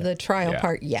into the trial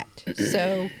part yet.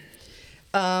 So,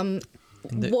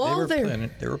 They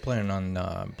were planning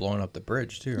on blowing up the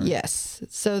bridge too, right? yes.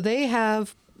 So they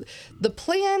have the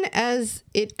plan as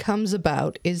it comes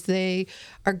about is they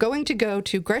are going to go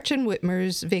to Gretchen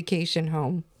Whitmer's vacation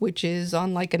home, which is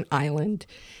on like an island,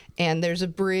 and there's a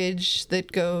bridge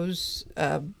that goes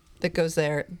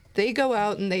there. They go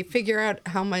out and they figure out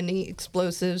how many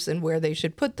explosives and where they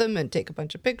should put them and take a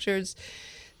bunch of pictures.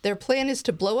 Their plan is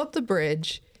to blow up the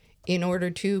bridge in order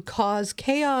to cause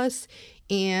chaos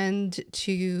and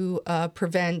to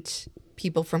prevent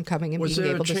people from coming and Was being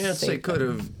there a able to chance save they them. could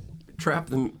have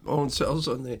trapped their own selves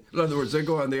on the? In other words, they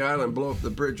go on the island, blow up the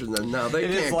bridge, and then now they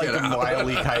it can't is like get a out. Wile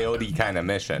E. Coyote kind of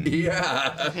mission.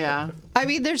 Yeah. Yeah. I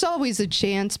mean, there's always a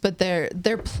chance, but their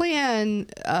plan,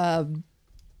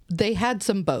 they had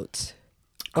some boats,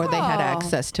 or they had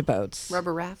access to boats.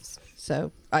 Rubber rafts.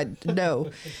 So I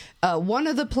no. One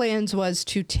of the plans was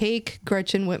to take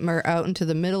Gretchen Whitmer out into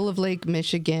the middle of Lake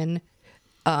Michigan,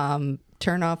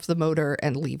 turn off the motor,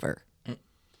 and leave her.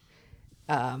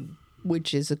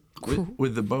 Which is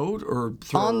With the boat or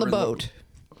throw on her the in boat.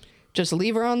 Just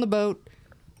leave her on the boat.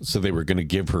 So they were going to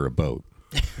give her a boat.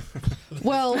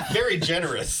 Well, Very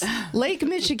generous. Lake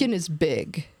Michigan is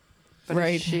big,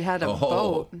 right? She had a Oh.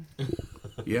 boat.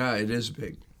 Yeah, it is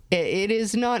big. It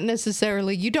is not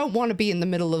necessarily. You don't want to be in the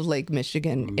middle of Lake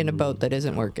Michigan in a boat that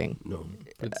isn't working. No.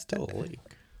 But it's still a lake.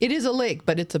 It is a lake,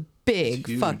 but it's a big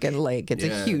huge. fucking lake. It's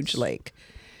Yeah, a huge it's- lake.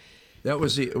 That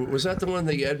was that the one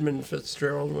the Edmund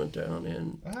Fitzgerald went down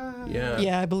in? Yeah.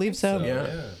 Yeah, I believe so.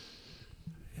 Yeah.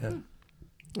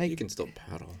 Yeah. You can still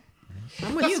paddle.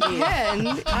 I'm with You Steve.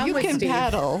 can I'm with Steve.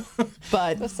 paddle,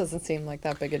 but This doesn't seem like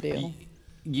that big a deal.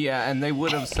 Yeah, and they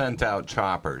would have sent out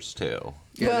choppers too.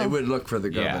 Yeah, they Well- would look for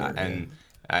the governor. Yeah, and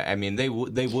I mean they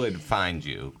would find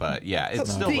you, but yeah,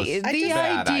 it's still the a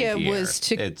bad idea was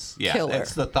to kill her.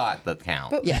 It's the thought that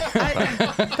counts.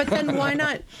 yeah. But then why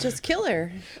not just kill her?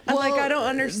 I'm like, I don't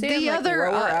understand. the like, other,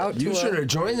 row her out You to should have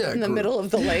joined that in the group. middle of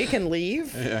the lake and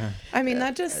leave. Yeah. I mean,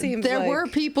 that just seems There like, were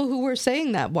people who were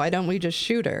saying that. Why don't we just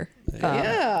shoot her?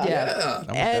 Yeah. Yeah.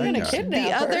 And gonna kidnap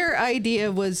the her. other idea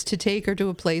was to take her to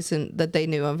a place that they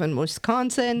knew of in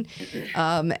Wisconsin,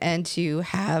 and to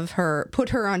have her put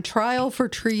her on trial for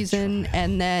treason,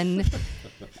 and then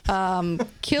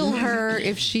kill her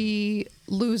if she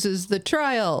loses the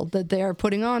trial that they are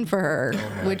putting on for her,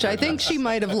 which I think she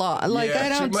might have lost. Like, yeah, I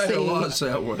don't she might see, have lost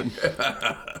that one.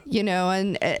 you know,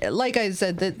 and like I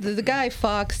said, the guy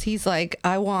Fox, he's like,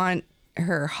 I want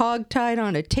her hogtied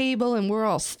on a table and we're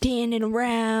all standing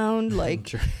around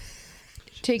like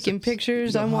taking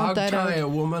pictures. I want that Hog tie out. a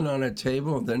woman on a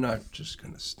table, they're not just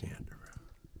going to stand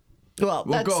around. Well,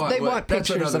 Well, go on. they Well, want that's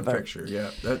pictures another of her. picture. Yeah,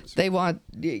 that's They want,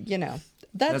 you know,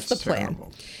 that's the plan.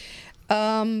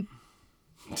 terrible.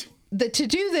 To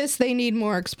do this, they need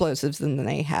more explosives than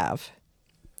they have.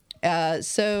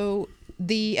 So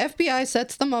the FBI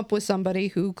sets them up with somebody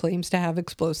who claims to have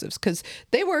explosives because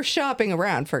they were shopping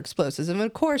around for explosives. And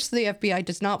of course, the FBI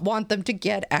does not want them to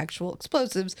get actual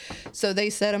explosives. So they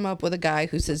set him up with a guy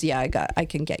who says, yeah, I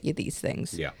can get you these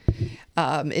things. Yeah.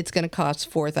 It's going to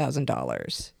cost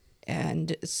 $4,000.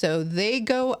 And so they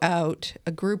go out,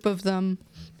 a group of them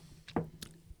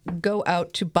go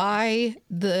out to buy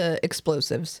the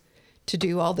explosives to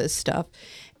do all this stuff.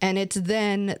 And it's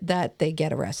then that they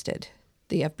get arrested.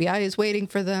 The FBI is waiting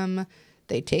for them.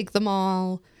 They take them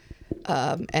all.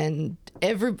 And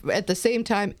at the same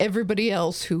time, everybody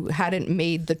else who hadn't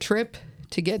made the trip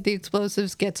to get the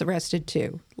explosives gets arrested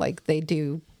too. Like they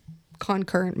do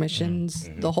concurrent missions,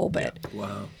 the whole bit.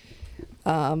 Wow.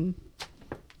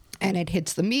 And it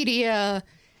hits the media.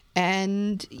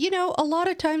 And, you know, a lot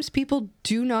of times people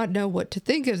do not know what to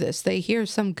think of this. They hear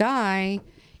some guy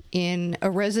in a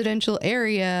residential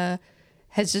area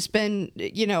has just been,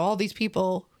 you know, all these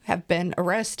people have been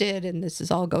arrested and this is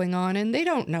all going on. And they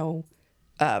don't know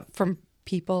from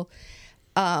people.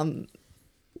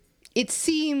 It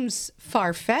seems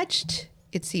far-fetched.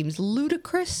 It seems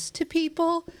ludicrous to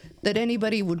people that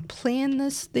anybody would plan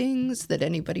these things, that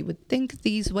anybody would think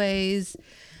these ways.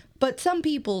 But some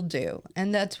people do,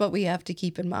 and that's what we have to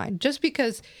keep in mind. Just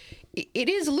because it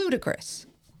is ludicrous,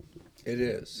 It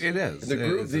is. It is. The It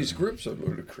group, is. these groups are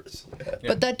ludicrous.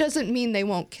 but that doesn't mean they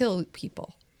won't kill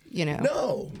people. you know.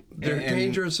 No, they're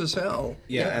dangerous as hell.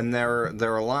 Yeah, and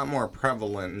they're a lot more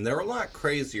prevalent, and they're a lot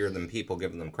crazier than people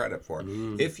give them credit for.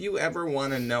 If you ever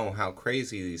want to know how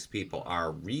crazy these people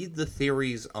are, read the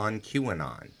theories on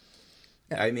QAnon.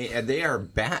 I mean, they are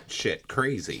batshit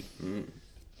crazy.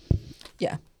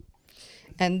 Yeah,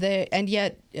 and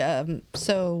yet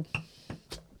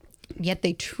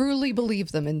they truly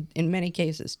believe them in many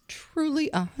cases. Truly,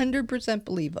 100%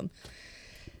 believe them.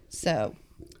 So,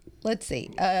 let's see.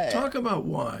 Talk about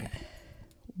why.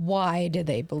 Why do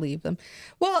they believe them?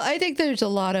 Well, I think there's a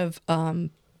lot of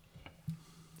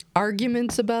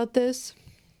arguments about this.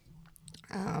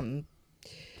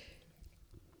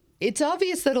 It's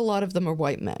obvious that a lot of them are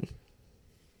white men.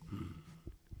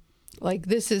 Like,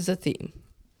 this is a theme.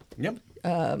 Yep.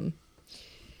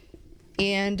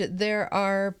 And there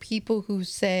are people who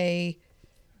say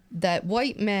that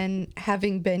white men,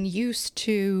 having been used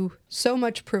to so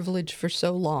much privilege for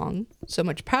so long, so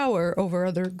much power over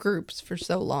other groups for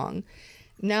so long,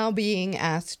 now being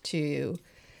asked to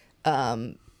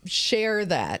share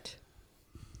that.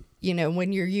 You know,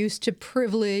 when you're used to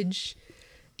privilege,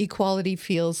 equality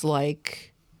feels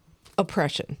like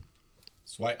oppression.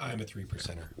 That's why I'm a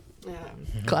 3%er.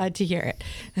 Glad to hear it.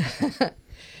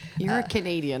 You're a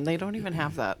Canadian. They don't even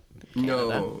have that. in Canada.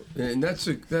 No, and that's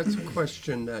a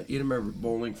question that you remember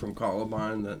Bowling from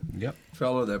Columbine, that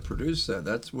fellow that produced that.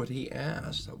 That's what he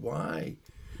asked. Why?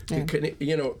 Yeah.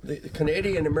 The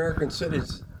Canadian American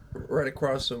cities right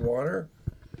across the water,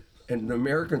 and the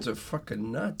Americans are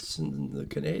fucking nuts, and the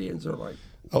Canadians are like,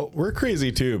 oh, we're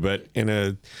crazy too. But in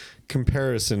a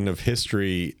comparison of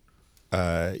history,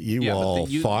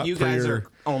 you fought you for guys your... are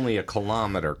only a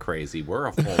kilometer crazy. We're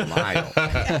a full mile.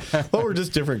 Well, we're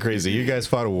just different crazy. You guys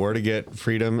fought a war to get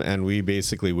freedom, and we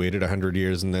basically waited 100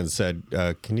 years and then said,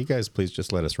 can you guys please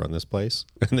just let us run this place?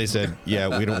 And they said,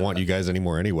 yeah, we don't want you guys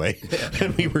anymore anyway.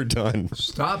 And we were done.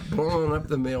 stop blowing up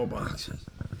the mailboxes.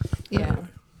 Yeah.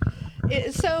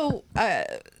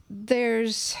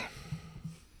 There's...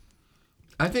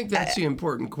 I think that's the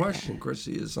important question,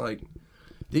 Chrissy, is like,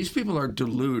 these people are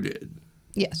deluded.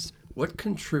 Yes. What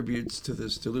contributes to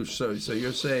this delusion? So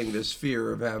you're saying this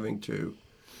fear of having to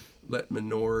let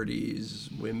minorities,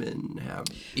 women have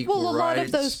equal rights? Well, a lot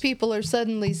of those people are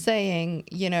suddenly saying,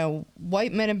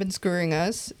 white men have been screwing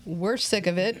us. We're sick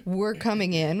of it. We're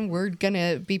coming in. We're going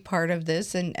to be part of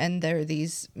this. And there are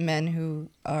these men who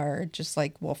are just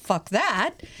like, well, fuck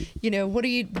that.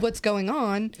 What's going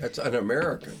on? That's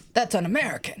un-American. That's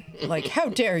un-American. Like, how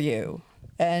dare you?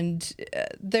 And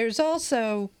there are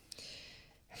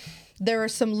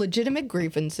some legitimate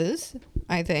grievances,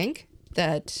 I think,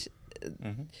 that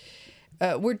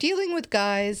we're dealing with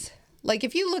guys. Like,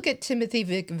 if you look at Timothy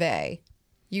McVeigh,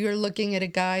 you're looking at a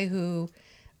guy who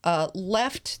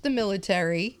left the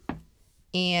military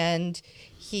and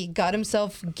he got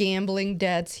himself gambling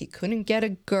debts. He couldn't get a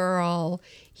girl.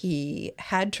 He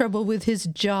had trouble with his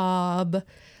job.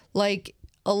 Like,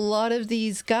 a lot of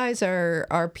these guys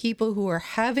are people who are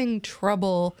having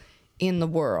trouble in the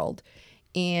world.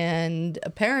 And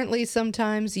apparently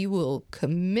sometimes you will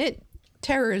commit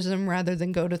terrorism rather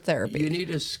than go to therapy. You need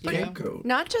a scapegoat.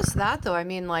 Not just that, though. I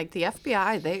mean, like, the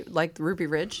FBI, they, like Ruby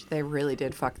Ridge, they really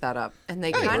did fuck that up. And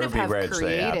they kind of have Ruby Ridge,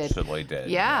 created... they absolutely did.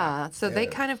 Yeah, so they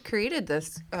kind of created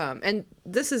this... and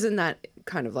this is in that,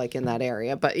 kind of like in that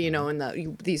area, but,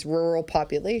 in these rural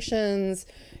populations...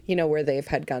 where they've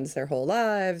had guns their whole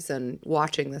lives, and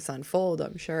watching this unfold,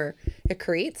 I'm sure it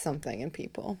creates something in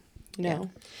people. Yeah.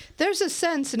 There's a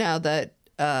sense now that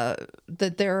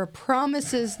there are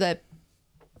promises that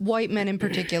white men in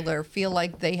particular feel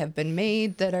like they have been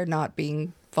made that are not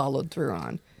being followed through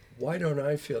on. Why don't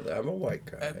I feel that? I'm a white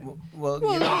guy. Well,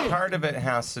 part of it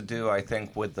has to do, I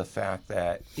think, with the fact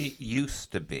that it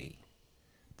used to be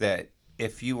that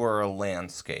if you were a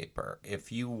landscaper,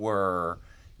 if you were...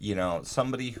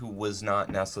 somebody who was not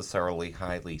necessarily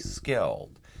highly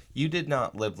skilled. You did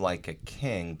not live like a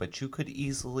king, but you could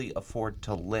easily afford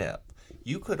to live.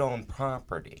 You could own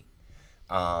property.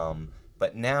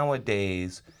 But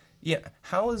nowadays,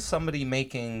 how is somebody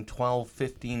making $12,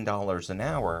 $15 an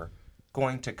hour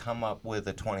going to come up with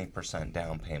a 20%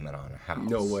 down payment on a house?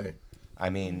 No way. I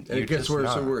mean, and it gets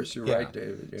worse and worse. You're right,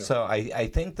 David. Yeah. So I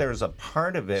think there's a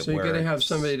part of it where... So you're going to have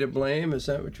somebody to blame? Is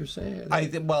that what you're saying?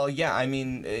 I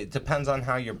mean, it depends on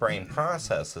how your brain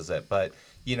processes it. But,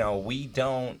 we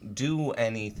don't do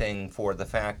anything for the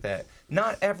fact that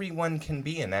not everyone can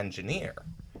be an engineer.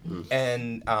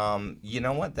 And you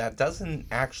know what? That doesn't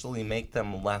actually make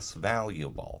them less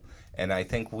valuable. And I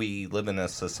think we live in a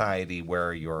society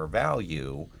where your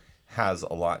value... has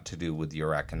a lot to do with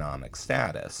your economic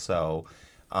status. So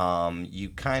you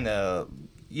kind of,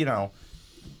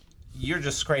 you're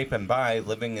just scraping by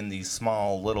living in these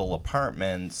small little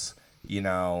apartments,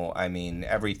 I mean,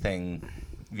 everything,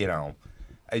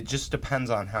 it just depends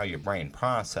on how your brain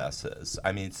processes.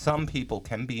 I mean, some people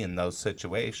can be in those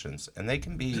situations and they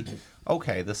can be,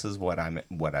 okay, this is what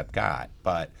I've got.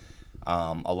 But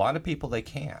a lot of people, they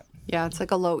can't. Yeah, it's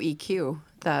like a low EQ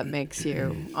that makes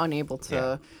you unable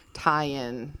to tie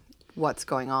in what's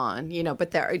going on,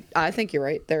 but I think you're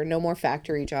right. There are no more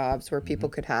factory jobs where people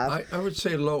could have. I would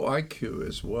say low IQ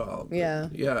as well. Yeah.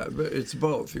 Yeah, but it's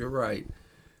both. You're right.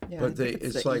 Yeah, But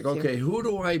it's the like, EQ. okay, who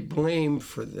do I blame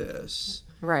for this?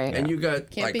 Right. And you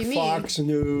got Can't be like me. Fox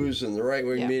News and the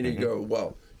right-wing Yeah. media go,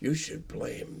 well, you should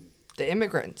blame. The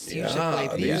immigrants. You should Yeah, blame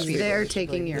these these people. They're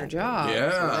taking your job.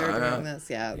 Yeah, So they're yeah. doing this.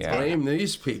 Yeah. It's Yeah. Blame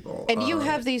these people. And you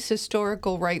have these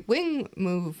historical right-wing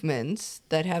movements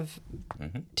that have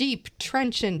deep,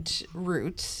 trenchant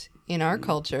roots in our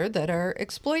culture that are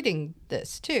exploiting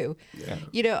this too.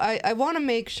 Yeah. I want to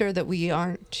make sure that we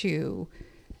aren't too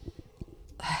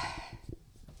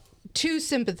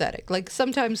sympathetic. Like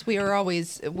sometimes we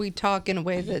talk in a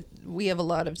way that we have a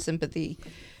lot of sympathy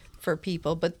for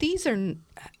people, but these are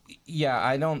Yeah,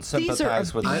 I don't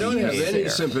sympathize with I don't have these any either.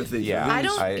 sympathy Yeah, for I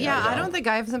these. don't. I don't don't. think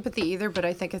I have sympathy either. But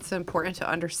I think it's important to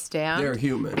understand They're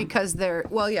human. because they're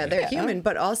they're human.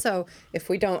 But also, if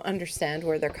we don't understand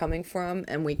where they're coming from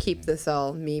and we keep this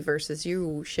all me versus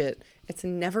you shit, it's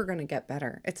never going to get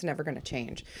better. It's never going to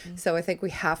change. So I think we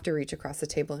have to reach across the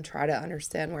table and try to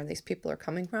understand where these people are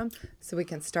coming from, so we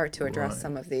can start to address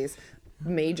some of these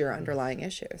major underlying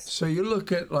issues. So you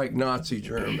look at like Nazi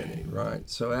Germany, right?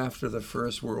 So after the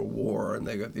First World War, and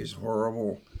they got these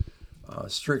horrible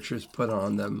strictures put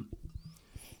on them,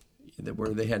 where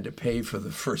they had to pay for the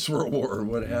First World War or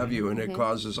what have you, and it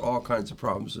causes all kinds of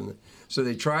problems. And so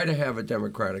they try to have a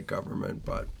democratic government,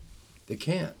 but they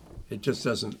can't. It just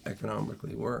doesn't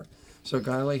economically work. So a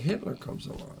guy like Hitler comes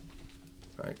along,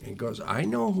 right, and goes, "I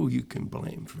know who you can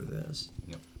blame for this.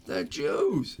 The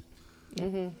Jews."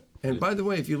 And by the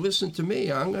way, if you listen to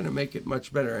me, I'm going to make it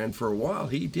much better. And for a while,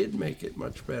 he did make it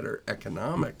much better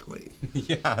economically.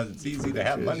 Yeah, it's easy to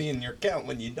have money in your account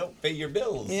when you don't pay your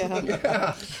bills.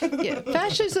 Yeah.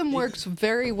 Fascism works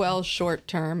very well short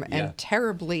term and Yeah.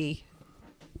 terribly.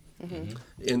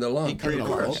 In the long He created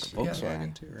term, of a course.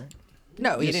 Volkswagen too, right?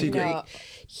 No, he Yes, he didn't. did. No.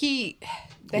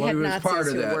 They Well, had he was Nazis part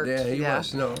of who that. worked. Yeah, he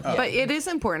was. No. But it is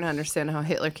important to understand how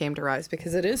Hitler came to rise,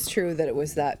 because it is true that it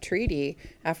was that treaty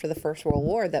after the First World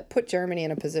War that put Germany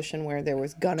in a position where there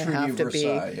was gonna Treaty have of to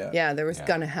Versailles, be yeah. there was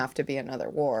gonna have to be another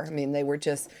war. I mean,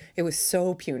 it was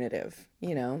so punitive,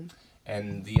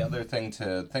 And the other thing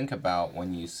to think about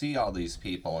when you see all these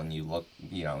people and you look,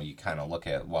 you kind of look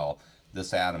at, well,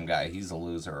 this Adam guy, he's a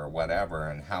loser or whatever,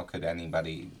 and how could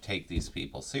anybody take these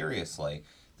people seriously?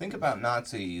 Think about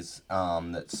Nazis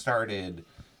that started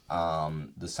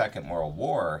the Second World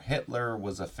War. Hitler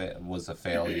was a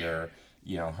failure.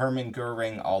 Hermann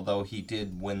Goering, although he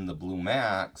did win the Blue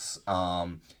Max,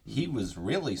 he was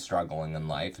really struggling in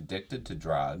life, addicted to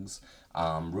drugs.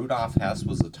 Rudolf Hess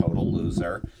was a total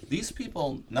loser. These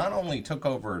people not only took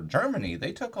over Germany,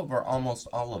 they took over almost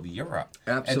all of Europe.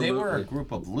 Absolutely. And they were a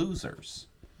group of losers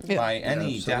by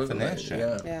any Absolutely, definition.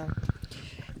 Yeah.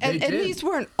 And They did. these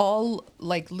weren't all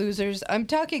like losers. I'm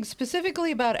talking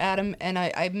specifically about Adam, and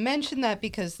I mentioned that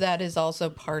because that is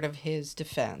also part of his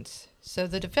defense. So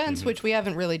the defense, which we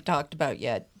haven't really talked about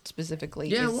yet specifically,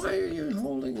 Yeah, why are you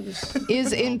holding this?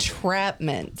 is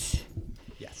entrapment.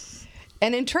 Yes.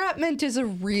 And entrapment is a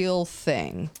real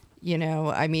thing.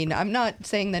 I mean, I'm not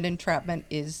saying that entrapment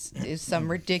is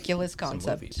some ridiculous Some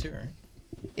concept. movies too, right?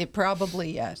 It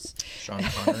probably, yes. Sean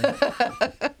Connery.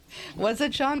 Was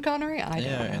it Sean Connery? I don't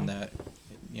know. And that,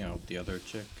 the other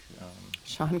chick.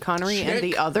 Sean Connery and Chick?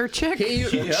 the other chick.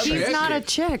 She's not a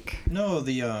chick. No,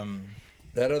 the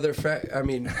That other fact. I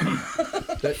mean,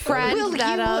 that Friend, Will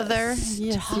that you other.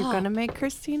 Yes, stop? you're gonna make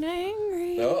Christina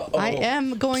angry. I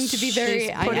am going to be very.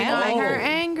 She's putting on her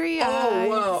angry eyes. Oh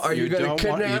wow! Are you going to don't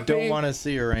want, kidnap you me? don't want to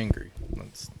see her angry.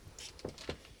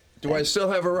 Do I still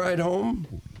have a ride home?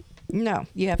 No,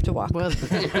 you have to walk. Well,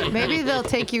 maybe they'll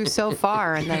take you so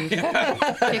far and then kick you out.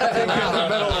 the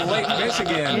middle of Lake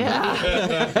Michigan.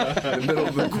 Yeah. In the middle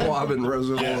of the Quabbin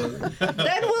Reservoir.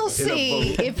 Then we'll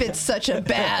see if it's such a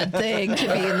bad thing to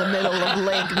be in the middle of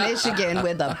Lake Michigan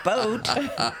with a boat.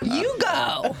 You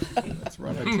go. Let's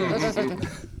run a test.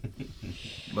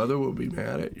 Mother will be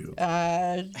mad at you.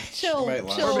 She'll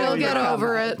She'll get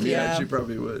over it. Yeah, she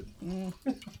probably would.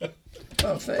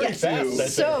 Oh, thank you.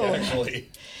 So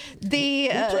the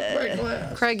My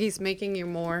glass. Craigie's making you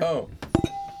more. Oh,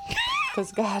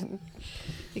 Because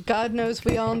God knows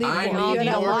we all need I more. need You need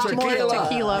a more lot more tequila.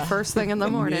 tequila first thing in the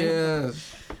morning.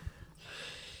 yes.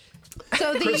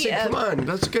 So the Chrissy, come on,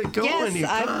 let's get going. yes, You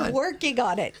I'm can't. working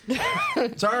on it.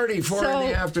 It's already 4 in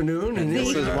the afternoon, and This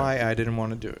here we is are. why I didn't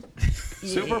want to do it.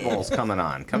 Super Bowl's coming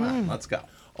on. Come on, let's go.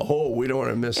 Oh, we don't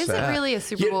want to miss Is that. it really a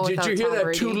Super Bowl Did without you hear Tom that?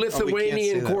 Brady? 2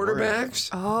 Lithuanian that word. quarterbacks.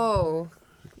 Oh.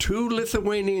 2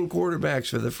 Lithuanian quarterbacks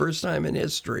for the first time in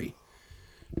history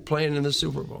playing in the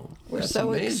Super Bowl. We're That's so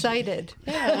amazing. excited.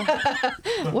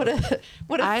 what a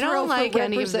I thrill don't for like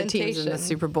any of the teams in the representation.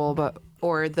 Super Bowl,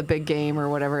 or the big game or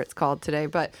whatever it's called today.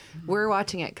 But we're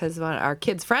watching it because our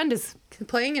kid's friend is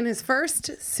playing in his first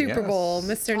Super Yes. Bowl,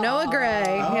 Mr. Noah Gray.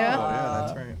 Yeah. Yeah,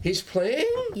 that's right. He's playing?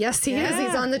 Yes, he is.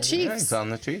 He's on the Yeah, Chiefs. he's on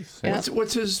the Chiefs. Yeah.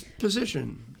 What's his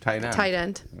position? Tight end. Tight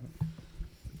end.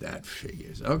 That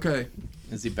figures. Okay.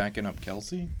 Is he backing up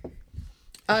Kelsey?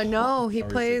 No, he Or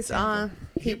is it plays. Tampa?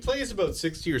 He plays about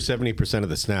 60 or 70% of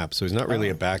the snaps, so he's not really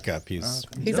a backup. He's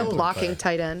He's a blocking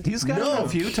tight end. He's got No a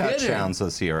few kidding. touchdowns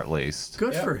this year at least.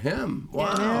 Good for him.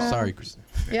 Wow. Oh, sorry, Chris.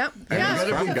 Yep. You Yeah.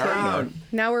 gotta be proud.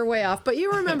 Now we're way off, but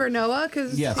you remember Noah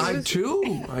because Yes. I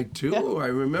too. I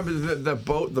remember the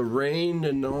boat, the rain,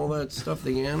 and all that stuff.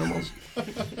 The animals.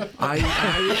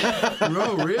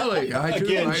 No, really. I do.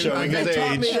 Again, showing they his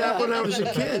taught me age. that when I was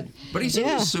a kid. But he's in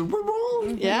Yeah. the Super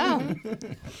Bowl. Yeah.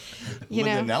 You With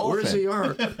an know. Where's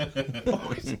elephant. the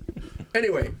ark?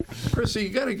 Anyway, Chrissy, you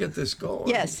got to get this going.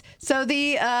 Yes. So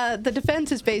the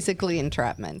defense is basically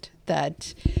entrapment.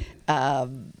 That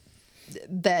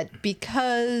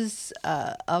because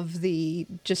of the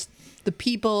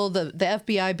people, the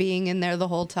FBI being in there the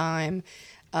whole time,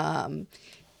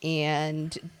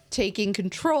 and taking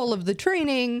control of the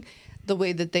training the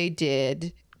way that they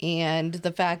did, and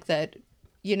the fact that,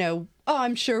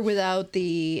 I'm sure without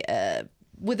the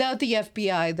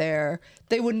FBI there,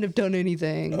 they wouldn't have done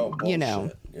anything. Oh,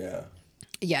 bullshit. Yeah.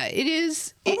 Yeah, it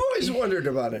is. I've always wondered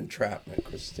about entrapment,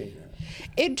 Christina.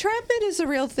 Entrapment is a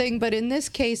real thing, but in this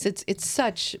case, it's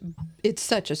such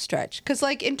a stretch. Because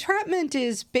entrapment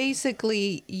is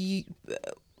basically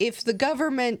if the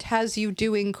government has you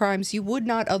doing crimes you would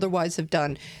not otherwise have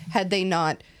done had they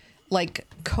not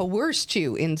coerced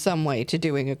you in some way to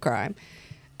doing a crime,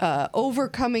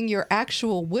 overcoming your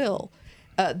actual will.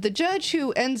 The judge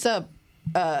who ends up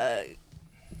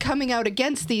coming out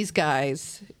against these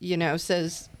guys,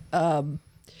 says,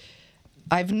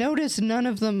 I've noticed none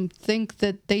of them think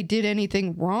that they did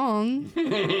anything wrong.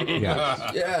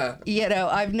 Yeah. Yeah.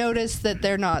 I've noticed that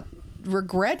they're not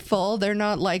regretful. They're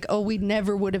not like, oh, we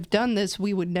never would have done this.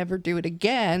 We would never do it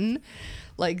again.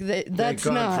 That's Thank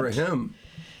God not for him.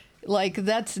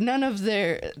 that's none of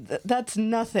their. That's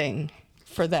nothing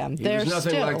for them. He They're was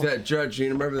nothing still, like that judge. You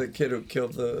remember the kid who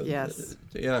killed the... Yes.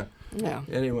 Yeah. No.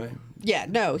 Anyway. Yeah,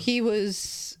 no, he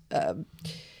was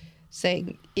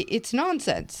saying it's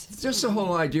nonsense. Just the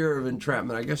whole idea of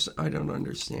entrapment, I guess I don't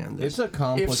understand this. It's a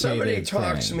complicated If somebody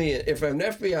talks to thing. me, if an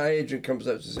FBI agent comes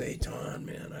up and says, hey, Don,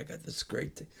 man, I got this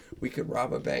great thing. We could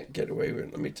rob a bank, get away with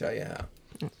it. Let me tell you how.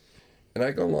 And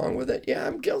I go along with it. Yeah,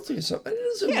 I'm guilty of something. It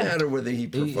doesn't matter whether he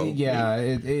provoked me. Yeah,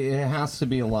 it has to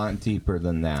be a lot deeper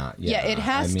than that. Yeah, it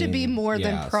has to be more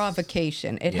than yes.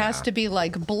 provocation. It has Yeah. to be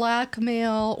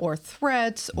blackmail or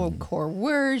threats or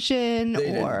coercion They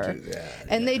didn't or do that,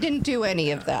 and they didn't do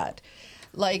any of that.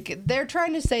 They're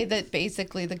trying to say that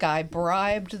basically the guy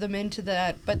bribed them into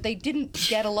that, but they didn't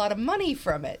get a lot of money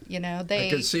from it. I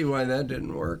can see why that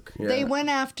didn't work. Yeah. They went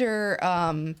after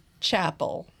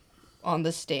Chappell on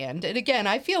the stand, and again,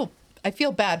 I feel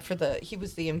bad for he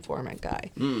was the informant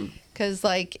guy, because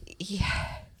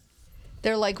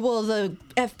they're like, well, the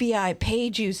FBI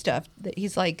paid you stuff.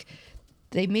 He's like,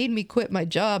 they made me quit my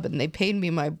job and they paid me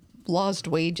my lost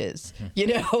wages.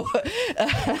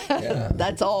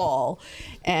 That's all.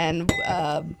 And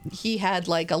he had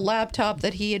a laptop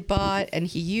that he had bought and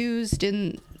he used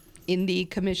in the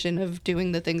commission of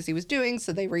doing the things he was doing,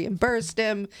 so they reimbursed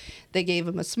him. They gave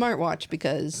him a smartwatch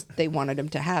because they wanted him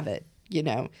to have it,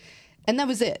 and that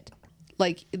was it.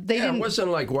 It wasn't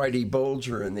like Whitey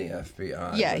Bulger in the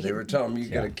FBI. Yeah, They were telling him, you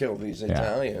got to kill these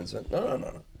Italians. And,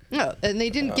 no. No, and they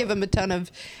didn't give him a ton of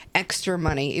extra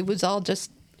money. It was all just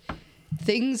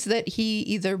things that he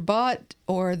either bought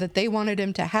or that they wanted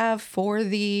him to have for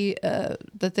the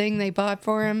thing they bought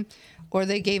for him, or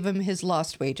they gave him his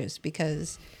lost wages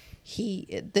because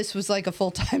this was like a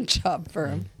full-time job for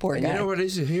him. Poor And guy. you know what?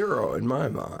 He's a hero in my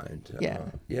mind. Yeah.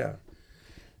 Yeah.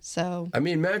 So I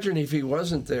mean, imagine if he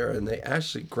wasn't there and they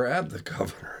actually grabbed the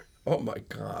governor. Oh my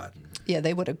God. yeah,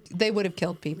 they would have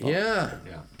killed people. Yeah.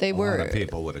 They A were lot of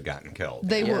people would have gotten killed.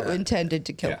 they were intended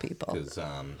to kill Yeah, people. Because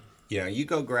you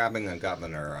go grabbing a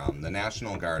governor, the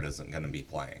National Guard isn't going to be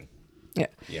playing.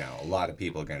 Yeah. A lot of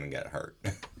people are going to get hurt.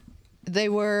 They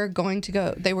were going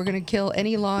to kill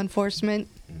any law enforcement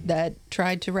that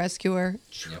tried to rescue her.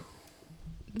 Yep.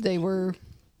 They were,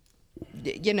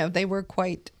 they were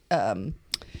quite. Did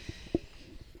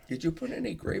you put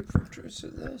any grapefruit juice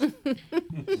in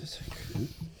this?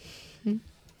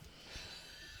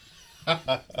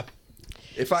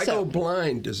 If I go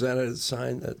blind, is that a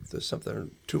sign that there's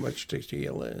something too much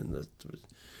tequila in?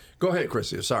 Go ahead,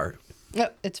 Chrissy. Sorry. No,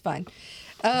 it's fine.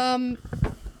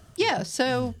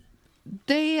 So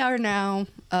they are now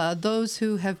those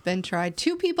who have been tried.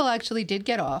 2 people actually did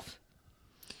get off.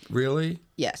 Really?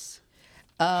 Yes.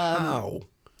 How?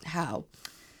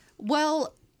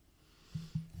 Well,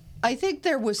 I think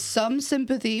there was some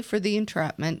sympathy for the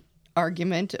entrapment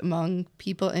argument among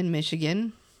people in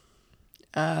Michigan.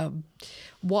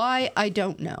 Why, I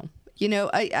don't know.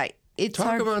 It's Talk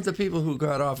hard. about the people who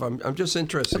got off. I'm just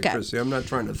interested, Okay. Chrissy. I'm not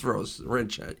trying to throw a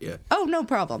wrench at you. Oh, no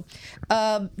problem.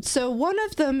 So one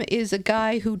of them is a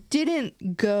guy who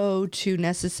didn't go to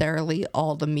necessarily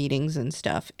all the meetings and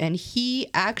stuff, and he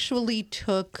actually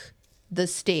took the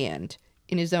stand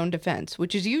in his own defense,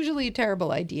 which is usually a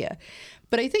terrible idea.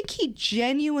 But I think he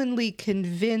genuinely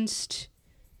convinced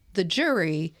the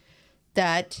jury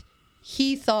that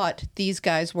he thought these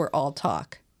guys were all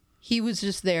talk. He was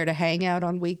just there to hang out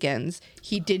on weekends.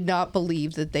 He did not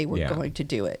believe that they were going to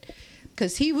do it.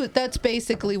 Because that's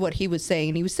basically what he was saying.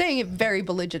 And he was saying it very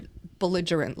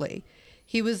belligerently.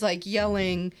 He was like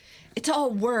yelling, it's all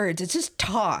words. It's just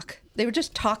talk. They were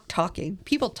just talking.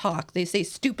 People talk. They say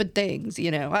stupid things,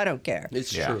 I don't care.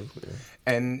 It's true. Yeah.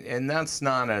 And that's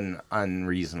not an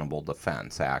unreasonable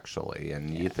defense, actually.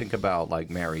 And you think about like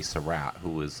Mary Surratt,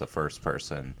 who was the first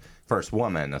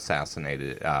woman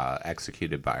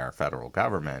executed by our federal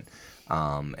government.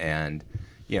 And,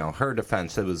 her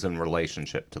defense, it was in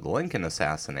relationship to the Lincoln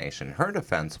assassination. Her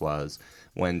defense was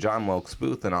when John Wilkes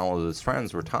Booth and all of his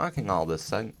friends were talking all this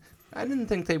thing, I didn't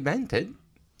think they meant it,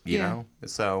 you know?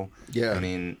 So, Yeah. I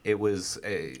mean, it was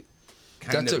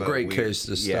That's a great case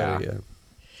to study, yeah.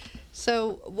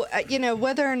 So,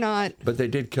 whether or not... But they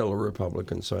did kill a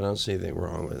Republican, so I don't see anything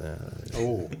wrong with that.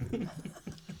 Oh.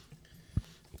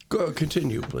 Go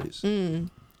continue, please.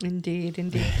 Indeed.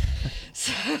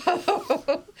 So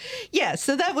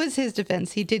that was his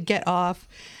defense. He did get off.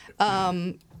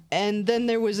 And then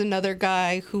there was another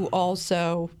guy who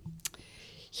also...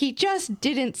 He just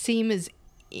didn't seem as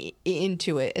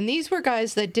into it. And these were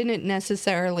guys that didn't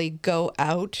necessarily go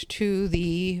out to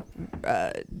the...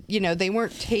 they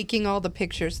weren't taking all the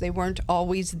pictures. They weren't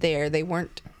always there. They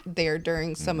weren't there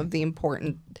during some of the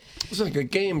important... It's like a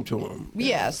game to them.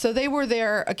 Yeah, so they were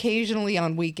there occasionally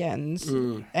on weekends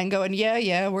and going,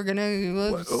 we're going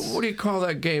to... What do you call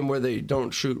that game where they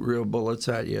don't shoot real bullets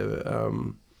at you?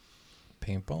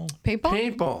 Paintball?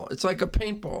 Paintball. It's like a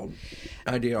paintball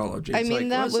ideology. It's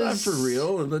it's not for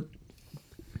real, but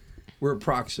we're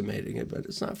approximating it, but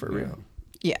it's not for real.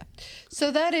 Yeah. So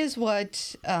that is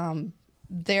what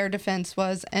their defense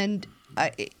was. And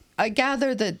I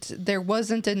gather that there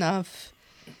wasn't enough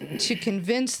to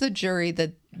convince the jury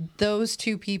that those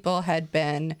 2 people had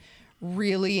been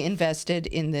really invested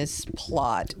in this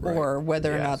plot, or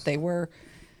whether or not they were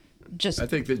just... I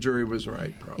think the jury was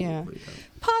right, probably. Yeah.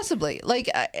 Possibly.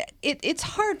 It's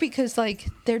hard because,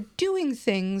 they're doing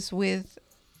things with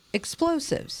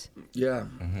explosives. Yeah.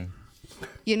 Mm-hmm.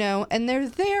 And they're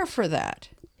there for that.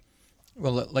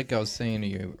 Well, like I was saying to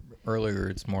you earlier,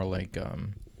 it's more like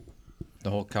the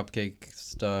whole cupcake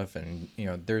stuff, and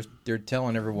they're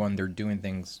telling everyone they're doing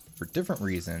things for different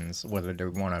reasons, whether they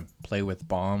want to play with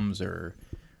bombs or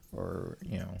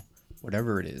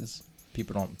whatever it is.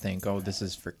 People don't think, this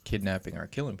is for kidnapping or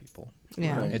killing people.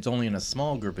 Yeah. Right. It's only in a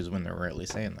small group is when they're really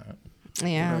saying that.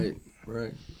 Yeah.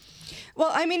 Right.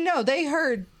 Well, I mean, no, they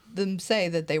heard them say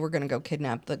that they were going to go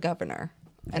kidnap the governor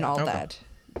and all that.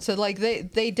 So,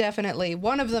 they definitely...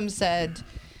 One of them said...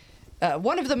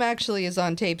 one of them actually is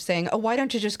on tape saying, why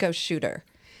don't you just go shoot her?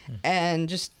 And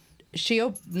just...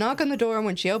 knock on the door, and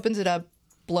when she opens it up,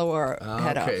 blow her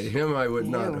head off. Okay, him I would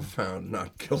not have found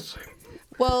not guilty.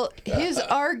 Well, his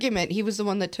argument, he was the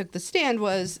one that took the stand,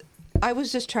 was... I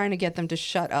was just trying to get them to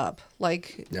shut up. We're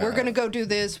going to go do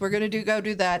this. We're going to go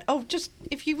do that. Oh, just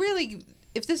if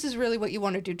this is really what you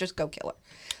want to do, just go kill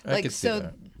her. I could see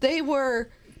that. They were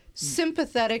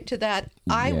sympathetic to that.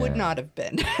 I would not have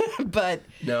been, but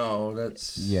No,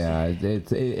 that's... Yeah,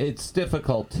 it's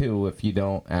difficult, too, if you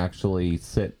don't actually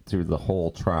sit through the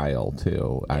whole trial,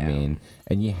 too. I mean,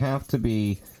 and you have to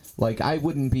be... Like, I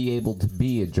wouldn't be able to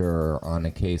be a juror on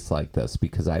a case like this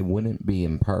because I wouldn't be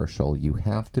impartial. You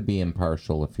have to be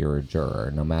impartial if you're a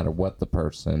juror, no matter what the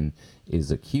person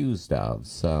is accused of.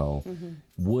 So,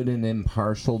 would an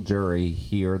impartial jury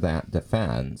hear that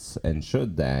defense? And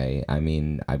should they? I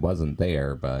mean, I wasn't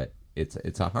there, but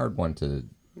it's a hard one to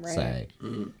say.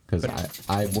 Because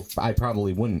I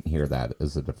probably wouldn't hear that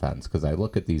as a defense because I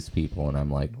look at these people and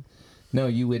I'm like, no,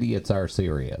 you idiots are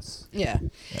serious. Yeah.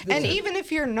 And even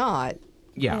if you're not,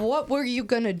 what were you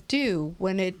going to do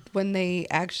when they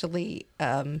actually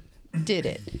did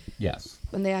it? Yes.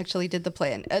 When they actually did the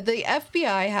plan. The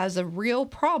FBI has a real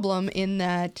problem in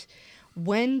that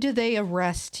when do they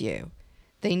arrest you?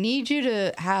 They need you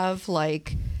to have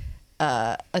like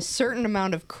a certain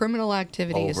amount of criminal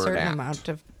activity, a certain amount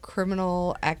of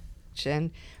criminal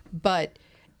action, but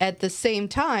at the same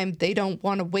time, they don't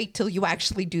want to wait till you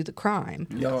actually do the crime.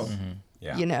 No.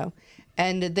 Yeah. You know,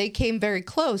 and they came very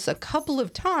close a couple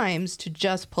of times to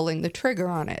just pulling the trigger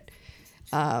on it.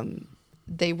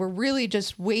 They were really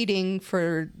just waiting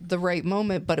for the right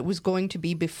moment, but it was going to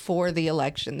be before the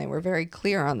election. They were very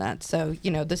clear on that. So,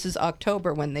 you know, this is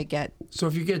October when they get... So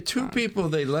if you get two people,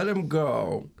 they let them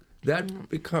go, that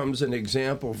becomes an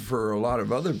example for a lot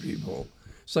of other people.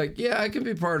 It's like, yeah, I can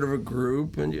be part of a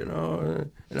group, and you know,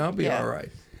 and I'll be all right.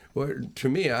 Well, to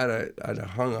me, I'd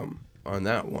have hung him on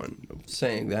that one,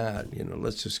 saying that, you know,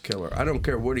 let's just kill her. I don't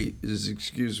care what his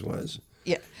excuse was.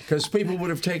 Yeah. Because people would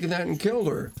have taken that and killed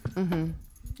her.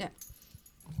 Yeah.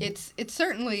 It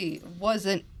certainly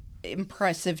wasn't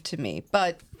impressive to me,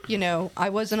 but you know, I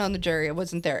wasn't on the jury. I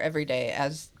wasn't there every day,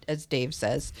 as Dave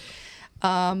says.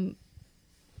 I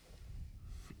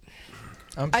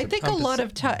think a lot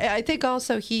of time. I think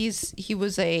also he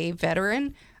was a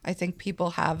veteran. I think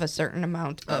people have a certain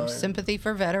amount of sympathy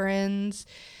for veterans.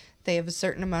 They have a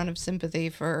certain amount of sympathy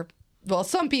for. Well,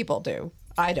 some people do.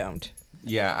 I don't.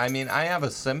 Yeah, I mean, I have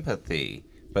a sympathy,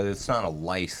 but it's not a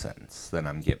license that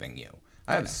I'm giving you.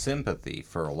 I have sympathy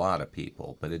for a lot of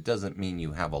people, but it doesn't mean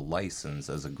you have a license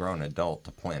as a grown adult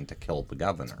to plan to kill the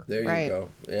governor. There you go.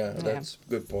 Yeah, that's a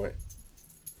good point.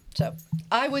 So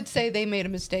I would say they made a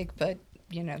mistake, but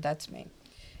you know, that's me.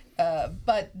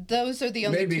 But those are the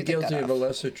only Maybe two that guilty got of a off.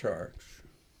 lesser charge.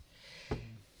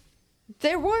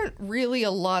 There weren't really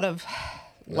a lot of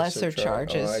lesser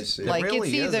charges. Oh, I see. Like It really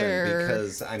it's either isn't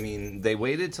because, I mean, they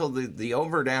waited till the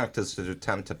overt act is to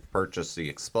attempt to purchase the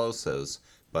explosives,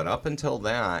 but up until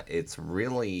that,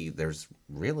 there's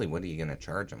really, what are you going to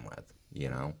charge them with, you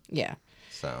know? Yeah.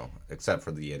 So, except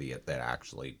for the idiot that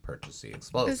actually purchased the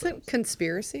explosives. Isn't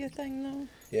conspiracy a thing though?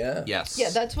 Yeah. Yes.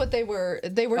 Yeah, that's what they were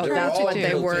trying that's to what do.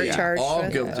 they were charged all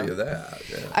with. guilty of that.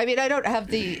 Yeah. I mean, I don't have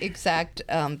the exact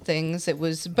things. It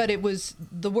was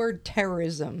the word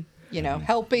terrorism. You know,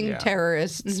 helping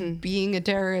terrorists, being a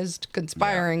terrorist,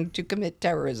 conspiring to commit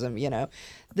terrorism. You know,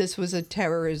 this was a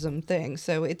terrorism thing.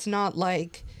 So it's not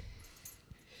like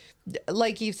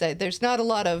you said, there's not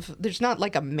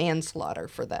like a manslaughter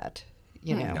for that.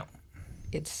 You know, No.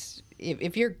 it's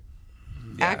if you're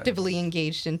actively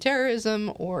engaged in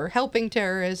terrorism or helping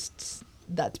terrorists,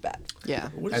 that's bad. Yeah.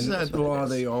 What is that law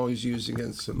they always use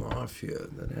against the mafia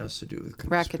that has to do with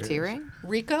conspiracy? Racketeering?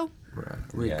 RICO?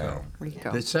 RICO.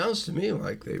 RICO. It sounds to me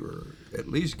like they were at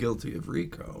least guilty of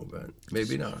RICO, but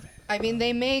maybe not. I mean,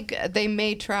 they may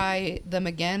try them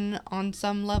again on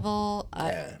some level.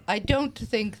 I don't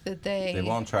think that They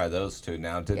won't try those two.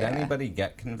 Now, did anybody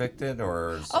get convicted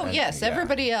or? Yes,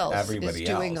 everybody else Everybody is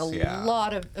doing else, a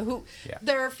lot of who. Yeah.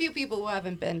 There are a few people who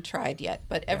haven't been tried yet,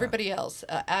 but everybody else.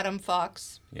 Adam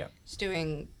Fox is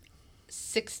doing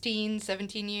 16,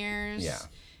 17 years. Yeah.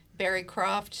 Barry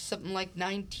Croft, something like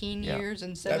 19 years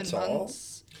and 7 That's all?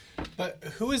 months. But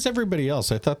who is everybody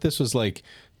else? I thought this was like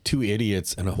 2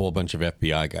 idiots and a whole bunch of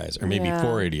FBI guys, or maybe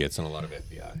 4 idiots and a lot of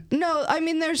FBI. No, I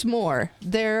mean, there's more.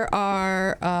 There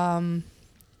are,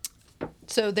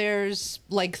 so there's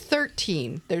like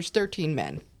 13. There's 13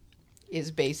 men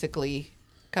is basically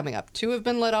coming up. 2 have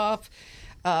been let off.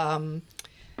 4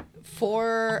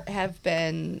 have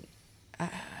been, I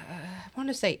want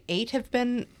to say 8 have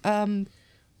been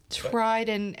tried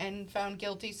and found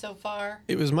guilty so far.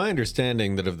 It was my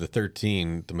understanding that of the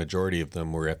 13, the majority of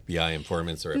them were FBI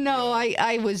informants or FBI. No,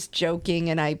 I was joking,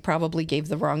 and I probably gave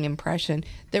the wrong impression.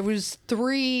 There was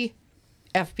 3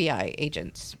 FBI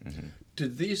agents. Mm-hmm.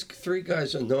 Did these 3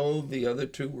 guys know the other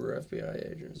 2 were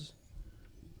FBI agents?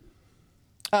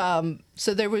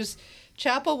 So there was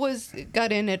Chappell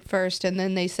got in at first, and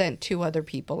then they sent 2 other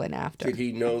people in after. Did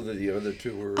he know that the other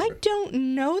 2 were? I don't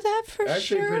know that for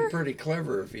Actually, sure. been pretty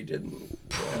clever if he didn't.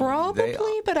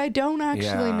 Probably, but I don't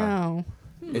actually know.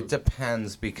 It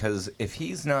depends because if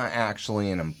he's not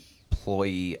actually an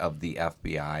employee of the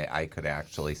FBI, I could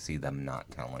actually see them not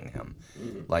telling him.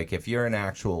 Like, if you're an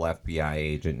actual FBI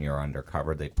agent and you're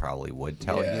undercover, they probably would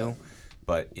tell you.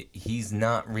 But he's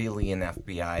not really an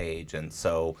FBI agent,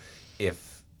 so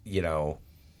if,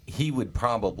 he would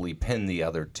probably pin the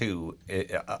other two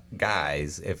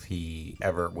guys if he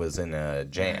ever was in a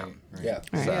jam. Right. Yeah.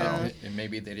 So, And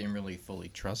maybe they didn't really fully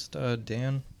trust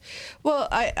Dan. Well,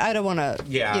 I don't want to.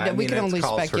 Yeah, we can it's only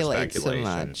calls for speculate so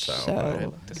speculation, much.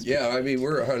 so, So Yeah, I mean,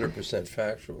 we're 100%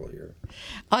 factual here.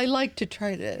 I like to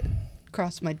try to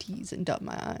cross my T's and dot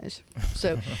my I's.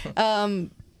 So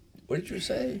What did you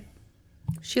say?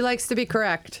 She likes to be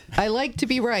correct. I like to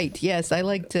be right. Yes, I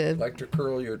like to. Like to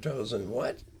curl your toes and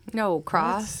what? No,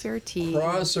 cross your T's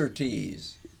Cross or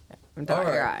T's? and dot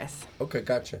All your right. I's. Okay,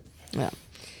 gotcha. Yeah.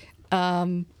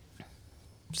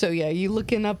 So yeah, you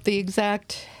looking up the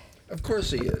exact? Of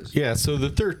course he is. Yeah, so the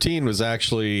 13 was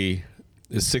actually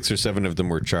 6 or 7 of them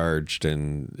were charged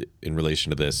in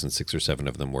relation to this, and 6 or 7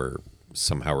 of them were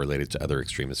somehow related to other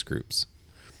extremist groups.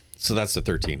 So that's the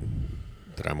 13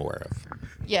 that I'm aware of.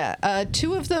 Yeah,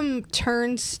 2 of them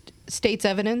turned state's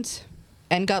evidence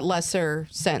and got lesser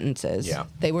sentences. Yeah.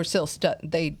 They were still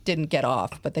they didn't get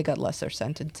off, but they got lesser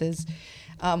sentences.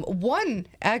 One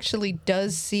actually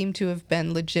does seem to have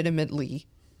been legitimately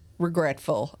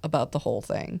regretful about the whole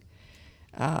thing.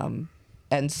 And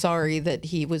sorry that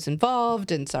he was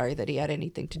involved and sorry that he had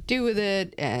anything to do with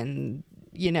it. And,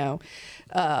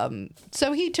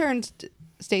 so he turned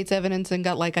state's evidence and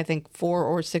got I think 4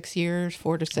 or 6 years,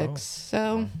 4 to 6.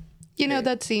 So,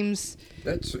 that seems.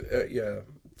 That's,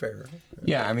 fair.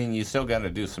 yeah, I mean, you still got to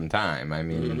do some time. I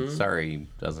mean, sorry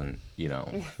doesn't,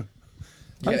 I'm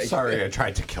Yeah, sorry I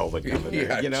tried to kill the governor,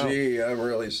 Yeah, gee, I'm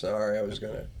really sorry. I was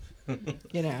going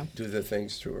to do the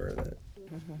things to her that,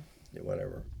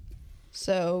 whatever.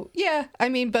 So, yeah, I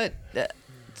mean, but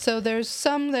so there's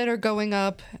some that are going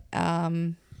up,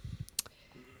 and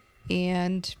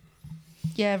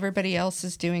yeah, everybody else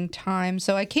is doing time.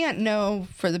 So I can't know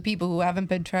for the people who haven't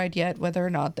been tried yet whether or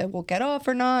not they will get off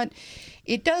or not.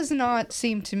 It does not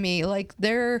seem to me like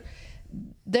their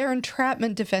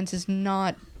entrapment defense is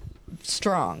not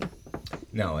strong.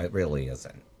 No, it really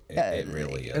isn't. It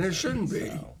really isn't. And it shouldn't be.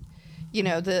 So.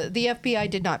 The FBI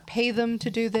did not pay them to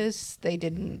do this. They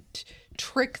didn't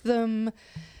trick them.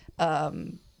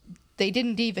 They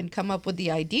didn't even come up with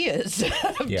the ideas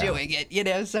of doing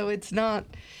it, so it's not,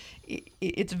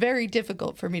 it's very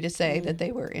difficult for me to say that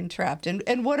they were entrapped.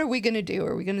 And what are we going to do?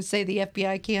 Are we going to say the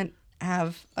FBI can't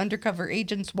have undercover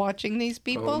agents watching these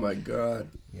people? Oh, my God.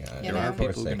 Yeah, There are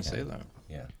people going to say that.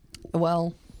 Yeah.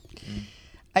 Well,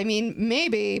 I mean,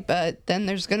 maybe, but then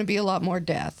there's going to be a lot more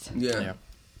death. Yeah.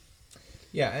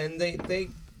 Yeah, and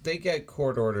they get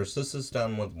court orders. This is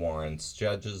done with warrants.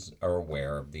 Judges are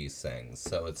aware of these things.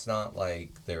 So it's not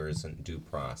like there isn't due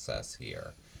process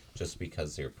here. Just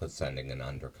because they're sending an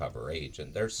undercover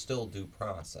agent, there's still due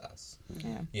process.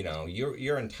 Yeah.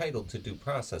 You're entitled to due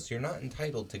process. You're not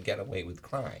entitled to get away with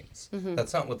crimes.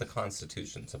 That's not what the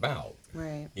Constitution's about.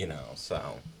 Right.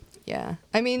 So. Yeah.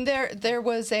 I mean, there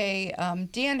was a,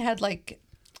 Dan had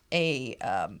a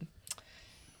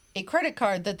credit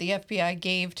card that the FBI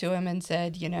gave to him and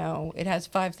said, it has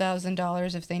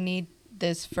 $5,000 if they need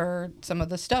this for some of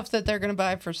the stuff that they're going to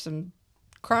buy for some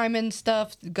crime and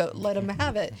stuff. Go, let them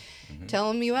have it.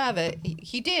 Tell them you have it.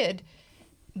 He did.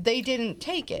 They didn't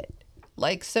take it.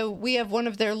 So we have one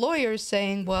of their lawyers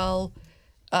saying, well,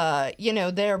 the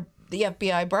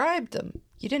FBI bribed them.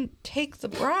 You didn't take the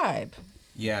bribe.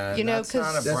 Yeah, that's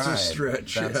not a bribe. That's a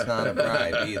stretch. That's not a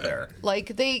bribe either.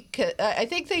 I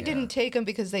think they didn't take them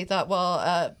because they thought,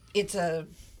 well, it's a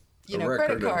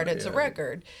credit card. It's a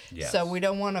record. Yes. So we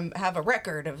don't want to have a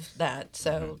record of that.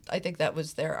 So I think that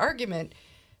was their argument.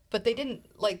 But they didn't,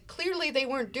 clearly they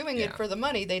weren't doing it for the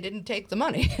money. They didn't take the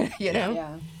money,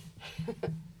 Yeah.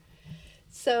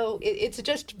 So it's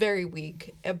just very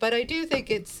weak. But I do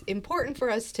think it's important for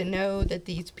us to know that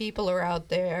these people are out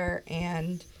there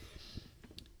and...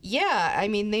 Yeah, I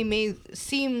mean, they may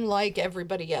seem like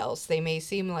everybody else. They may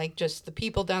seem like just the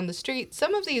people down the street.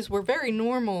 Some of these were very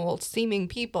normal-seeming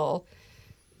people.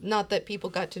 Not that people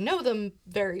got to know them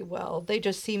very well. They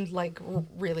just seemed like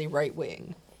really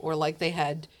right-wing, or like they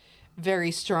had very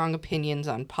strong opinions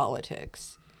on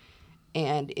politics.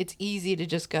 And it's easy to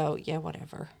just go, yeah,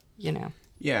 whatever,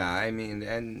 Yeah, I mean,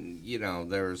 and,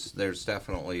 there's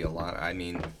definitely a lot. I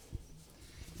mean,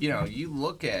 you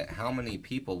look at how many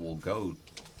people will go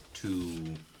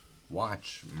to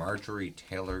watch Marjorie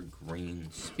Taylor Greene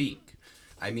speak.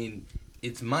 I mean,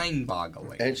 it's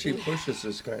mind-boggling. And she pushes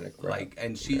this kind of crap.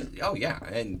 and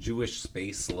and Jewish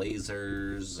space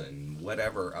lasers and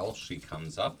whatever else she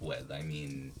comes up with. I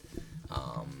mean,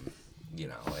 You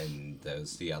know, and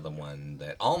there's the other one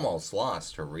that almost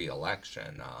lost her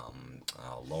re-election,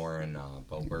 Lauren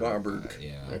Boebert.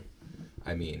 Yeah.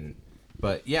 I mean,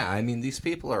 but yeah, I mean, these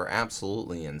people are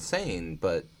absolutely insane.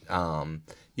 But,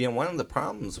 you know, one of the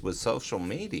problems with social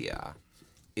media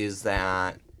is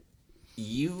that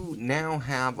you now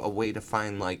have a way to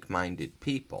find like-minded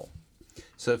people.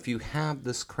 So if you have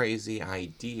this crazy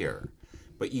idea,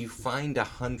 but you find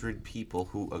 100 people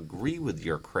who agree with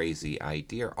your crazy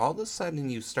idea, all of a sudden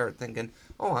you start thinking,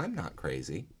 oh, I'm not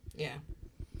crazy. Yeah.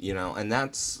 You know, and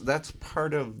that's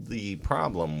part of the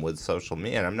problem with social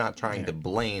media. And I'm not trying to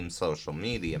blame social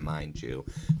media, mind you,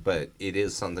 but it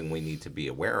is something we need to be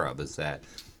aware of, is that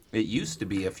it used to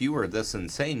be if you were this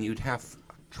insane, you'd have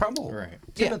trouble. Right.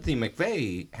 Timothy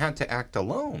McVeigh had to act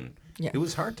alone. Yeah. It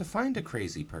was hard to find a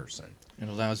crazy person. It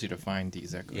allows you to find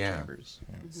these echo chambers.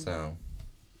 Yeah. So...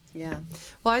 Yeah.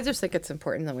 Well, I just think it's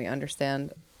important that we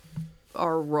understand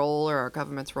our role or our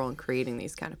government's role in creating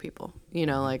these kind of people. You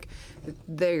know, like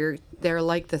they're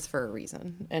like this for a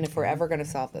reason. And if we're ever going to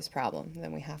solve this problem,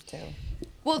 then we have to.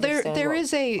 Well, there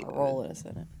is a role in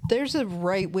it. There's a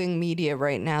right-wing media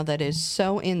right now that is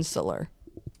so insular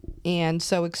and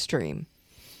so extreme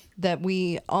that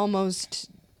we almost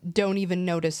don't even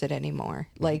notice it anymore.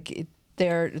 Like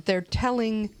they're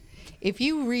telling. If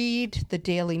you read the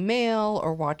Daily Mail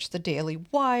or watch the Daily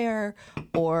Wire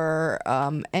or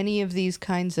any of these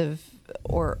kinds of,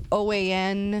 or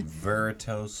OAN,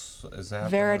 Veritas, is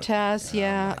that Veritas,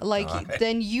 yeah, like God.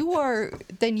 then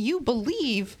you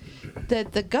believe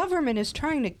that the government is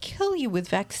trying to kill you with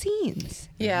vaccines.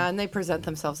 Yeah, and they present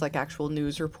themselves like actual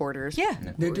news reporters. Yeah.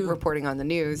 They do. Reporting on the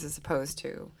news as opposed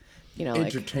to, you know,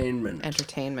 Entertainment.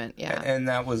 Entertainment, yeah. And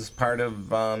that was part of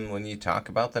when you talk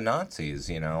about the Nazis,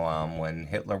 you know, when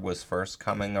Hitler was first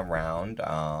coming around,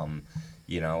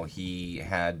 you know, he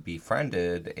had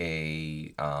befriended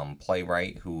a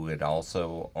playwright who had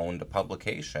also owned a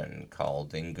publication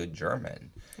called In Good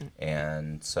German.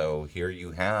 And so here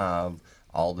you have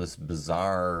all this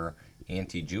bizarre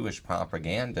anti-Jewish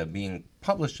propaganda being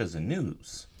published as a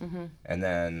news. And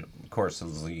then, of course,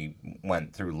 as he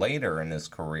went through later in his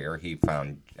career, he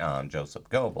found Joseph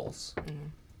Goebbels.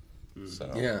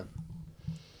 So Yeah.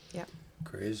 Yeah.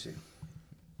 Crazy.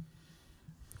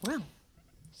 Wow.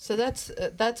 So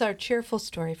that's our cheerful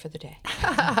story for the day.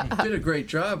 You did a great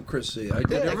job, Chrissy. I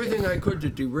did everything I could to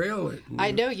derail it.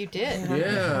 I know you did. That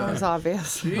Yeah. was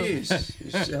obvious.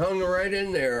 Jeez. You hung right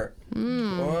in there.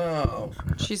 Wow.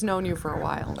 She's known you for a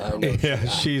while now. I know. Yeah,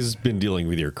 she's been dealing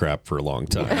with your crap for a long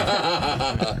time.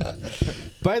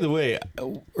 By the way,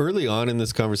 early on in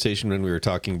this conversation, when we were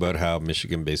talking about how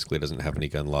Michigan basically doesn't have any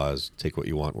gun laws, take what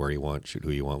you want, where you want, shoot who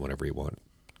you want, whenever you want,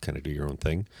 kind of do your own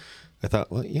thing, I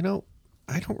thought, well, you know,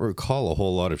 I don't recall a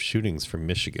whole lot of shootings from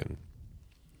Michigan.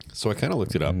 So I kind of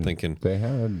looked it up thinking... They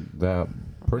had that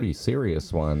pretty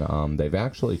serious one. They've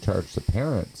actually charged the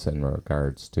parents in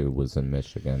regards to was in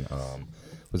Michigan.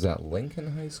 Was that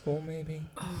Lincoln High School, maybe?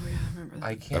 Oh, yeah, I remember that.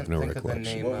 I can't no think of the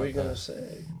recollection. name What were you of going to it.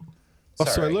 say? Oh,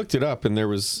 so I Sorry. looked it up, and there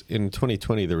was, in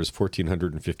 2020, there was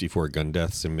 1,454 gun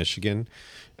deaths in Michigan.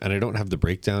 And I don't have the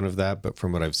breakdown of that, but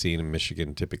from what I've seen in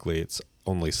Michigan, typically it's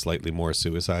only slightly more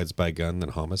suicides by gun than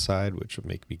homicide, which would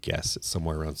make me guess it's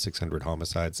somewhere around 600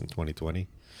 homicides in 2020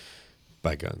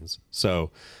 by guns. So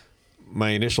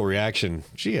my initial reaction,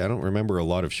 gee, I don't remember a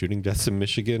lot of shooting deaths in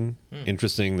Michigan.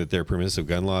 Interesting that their permissive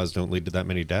gun laws don't lead to that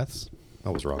many deaths. I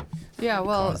was wrong. Yeah,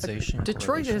 well, Causation,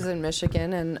 Detroit is in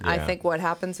Michigan, and I Yeah. think what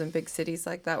happens in big cities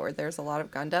like that where there's a lot of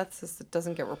gun deaths is it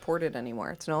doesn't get reported anymore.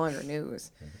 It's no longer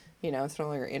news. You know, it's no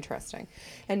longer interesting.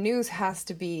 And news has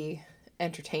to be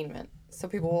entertainment, so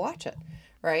people will watch it,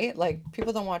 right? Like,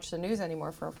 people don't watch the news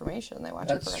anymore for information. They watch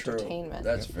That's it for true. entertainment.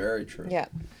 That's very true. Yeah.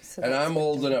 So And that's I'm the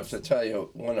old difference. enough to tell you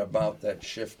when about that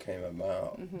shift came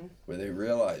about, where they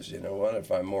realized, you know what,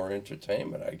 if I'm more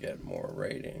entertainment, I get more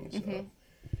ratings. So,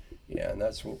 yeah, and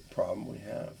that's what problem we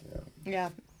have. Yeah. Yeah.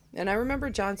 And I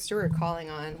remember Jon Stewart calling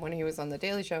on, when he was on The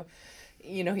Daily Show,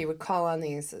 you know, he would call on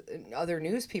these other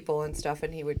news people and stuff,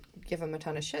 and he would give them a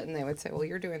ton of shit, and they would say, well,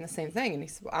 you're doing the same thing. And he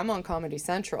said, I'm on Comedy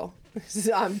Central.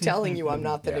 I'm telling you I'm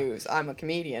not the news. I'm a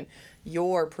comedian.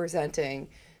 You're presenting,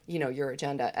 you know, your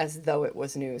agenda as though it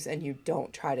was news, and you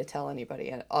don't try to tell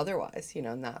anybody otherwise, you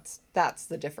know, and that's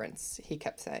the difference, he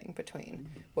kept saying, between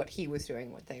what he was doing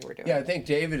and what they were doing. Yeah, I think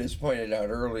David has pointed out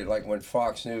early, like when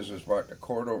Fox News was brought to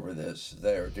court over this,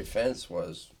 their defense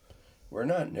was, we're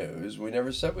not news. We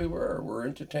never said we were. We're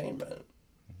entertainment.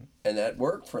 And that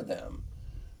worked for them.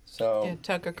 So Yeah,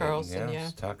 Tucker Carlson,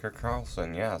 Yes, Tucker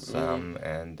Carlson, yes.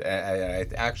 And I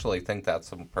actually think that's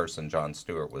the person Jon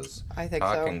Stewart was I think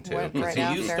so. talking to. Went Because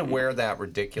right he used after. to wear that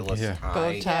ridiculous tie.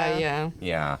 Bow tie, yeah.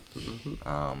 Yeah.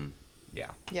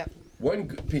 Yeah. Yep. one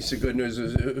piece of good news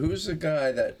is who's the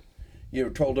guy that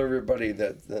told everybody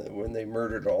that when they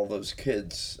murdered all those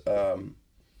kids,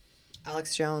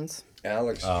 Alex Jones.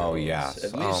 Alex Oh, Jones. yes.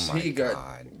 At least Oh, my he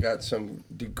God. got some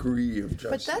degree of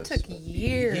justice. But that took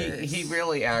years. He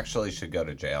really actually should go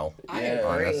to jail. I Yeah,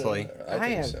 agree. honestly. I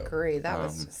think so. agree. That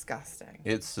was disgusting.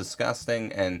 It's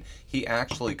disgusting, and he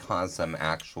actually caused them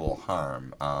actual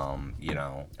harm, and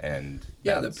The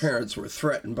that's- parents were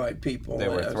threatened by people. They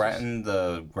were That's- threatened.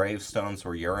 The gravestones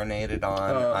were urinated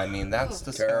on. I mean, that's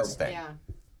terrible. disgusting. Yeah.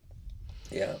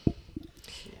 Yeah.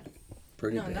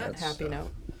 Pretty On bad that happy stuff.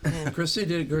 note. Chrissy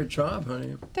did a great job,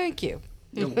 honey. Thank you.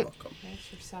 You're welcome. Thanks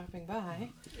for stopping by.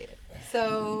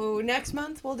 So next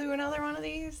month we'll do another one of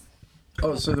these.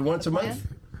 Oh, so the once a month?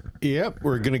 Yep,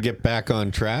 we're going to get back on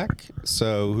track.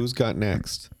 So who's got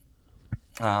next?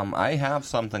 I have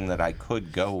something that I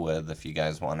could go with if you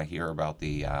guys want to hear about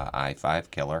the I-5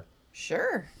 killer.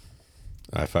 Sure.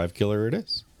 I-5 killer it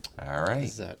is. All right.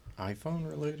 Is that iPhone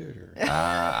related or?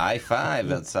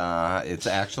 I-5, it's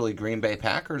actually Green Bay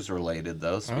Packers related,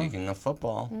 though, speaking of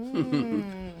football.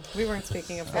 We weren't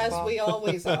speaking of football. As we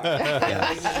always are.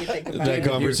 That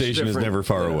conversation is different. never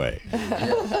far away.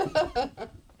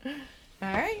 All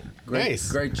right.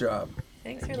 Nice. Great job.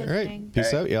 Thanks for All listening. right.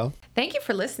 Peace out, y'all. Thank you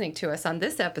for listening to us on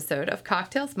this episode of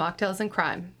Cocktails, Mocktails, and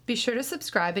Crime. Be sure to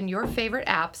subscribe in your favorite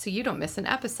app so you don't miss an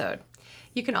episode.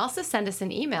 You can also send us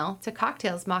an email to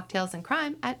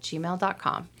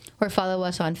cocktailsmocktailsandcrime@gmail.com. Or follow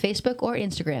us on Facebook or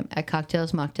Instagram at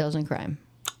Cocktails, Mocktails, and Crime.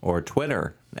 Or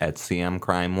Twitter at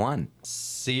CMCrime1.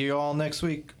 See you all next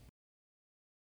week.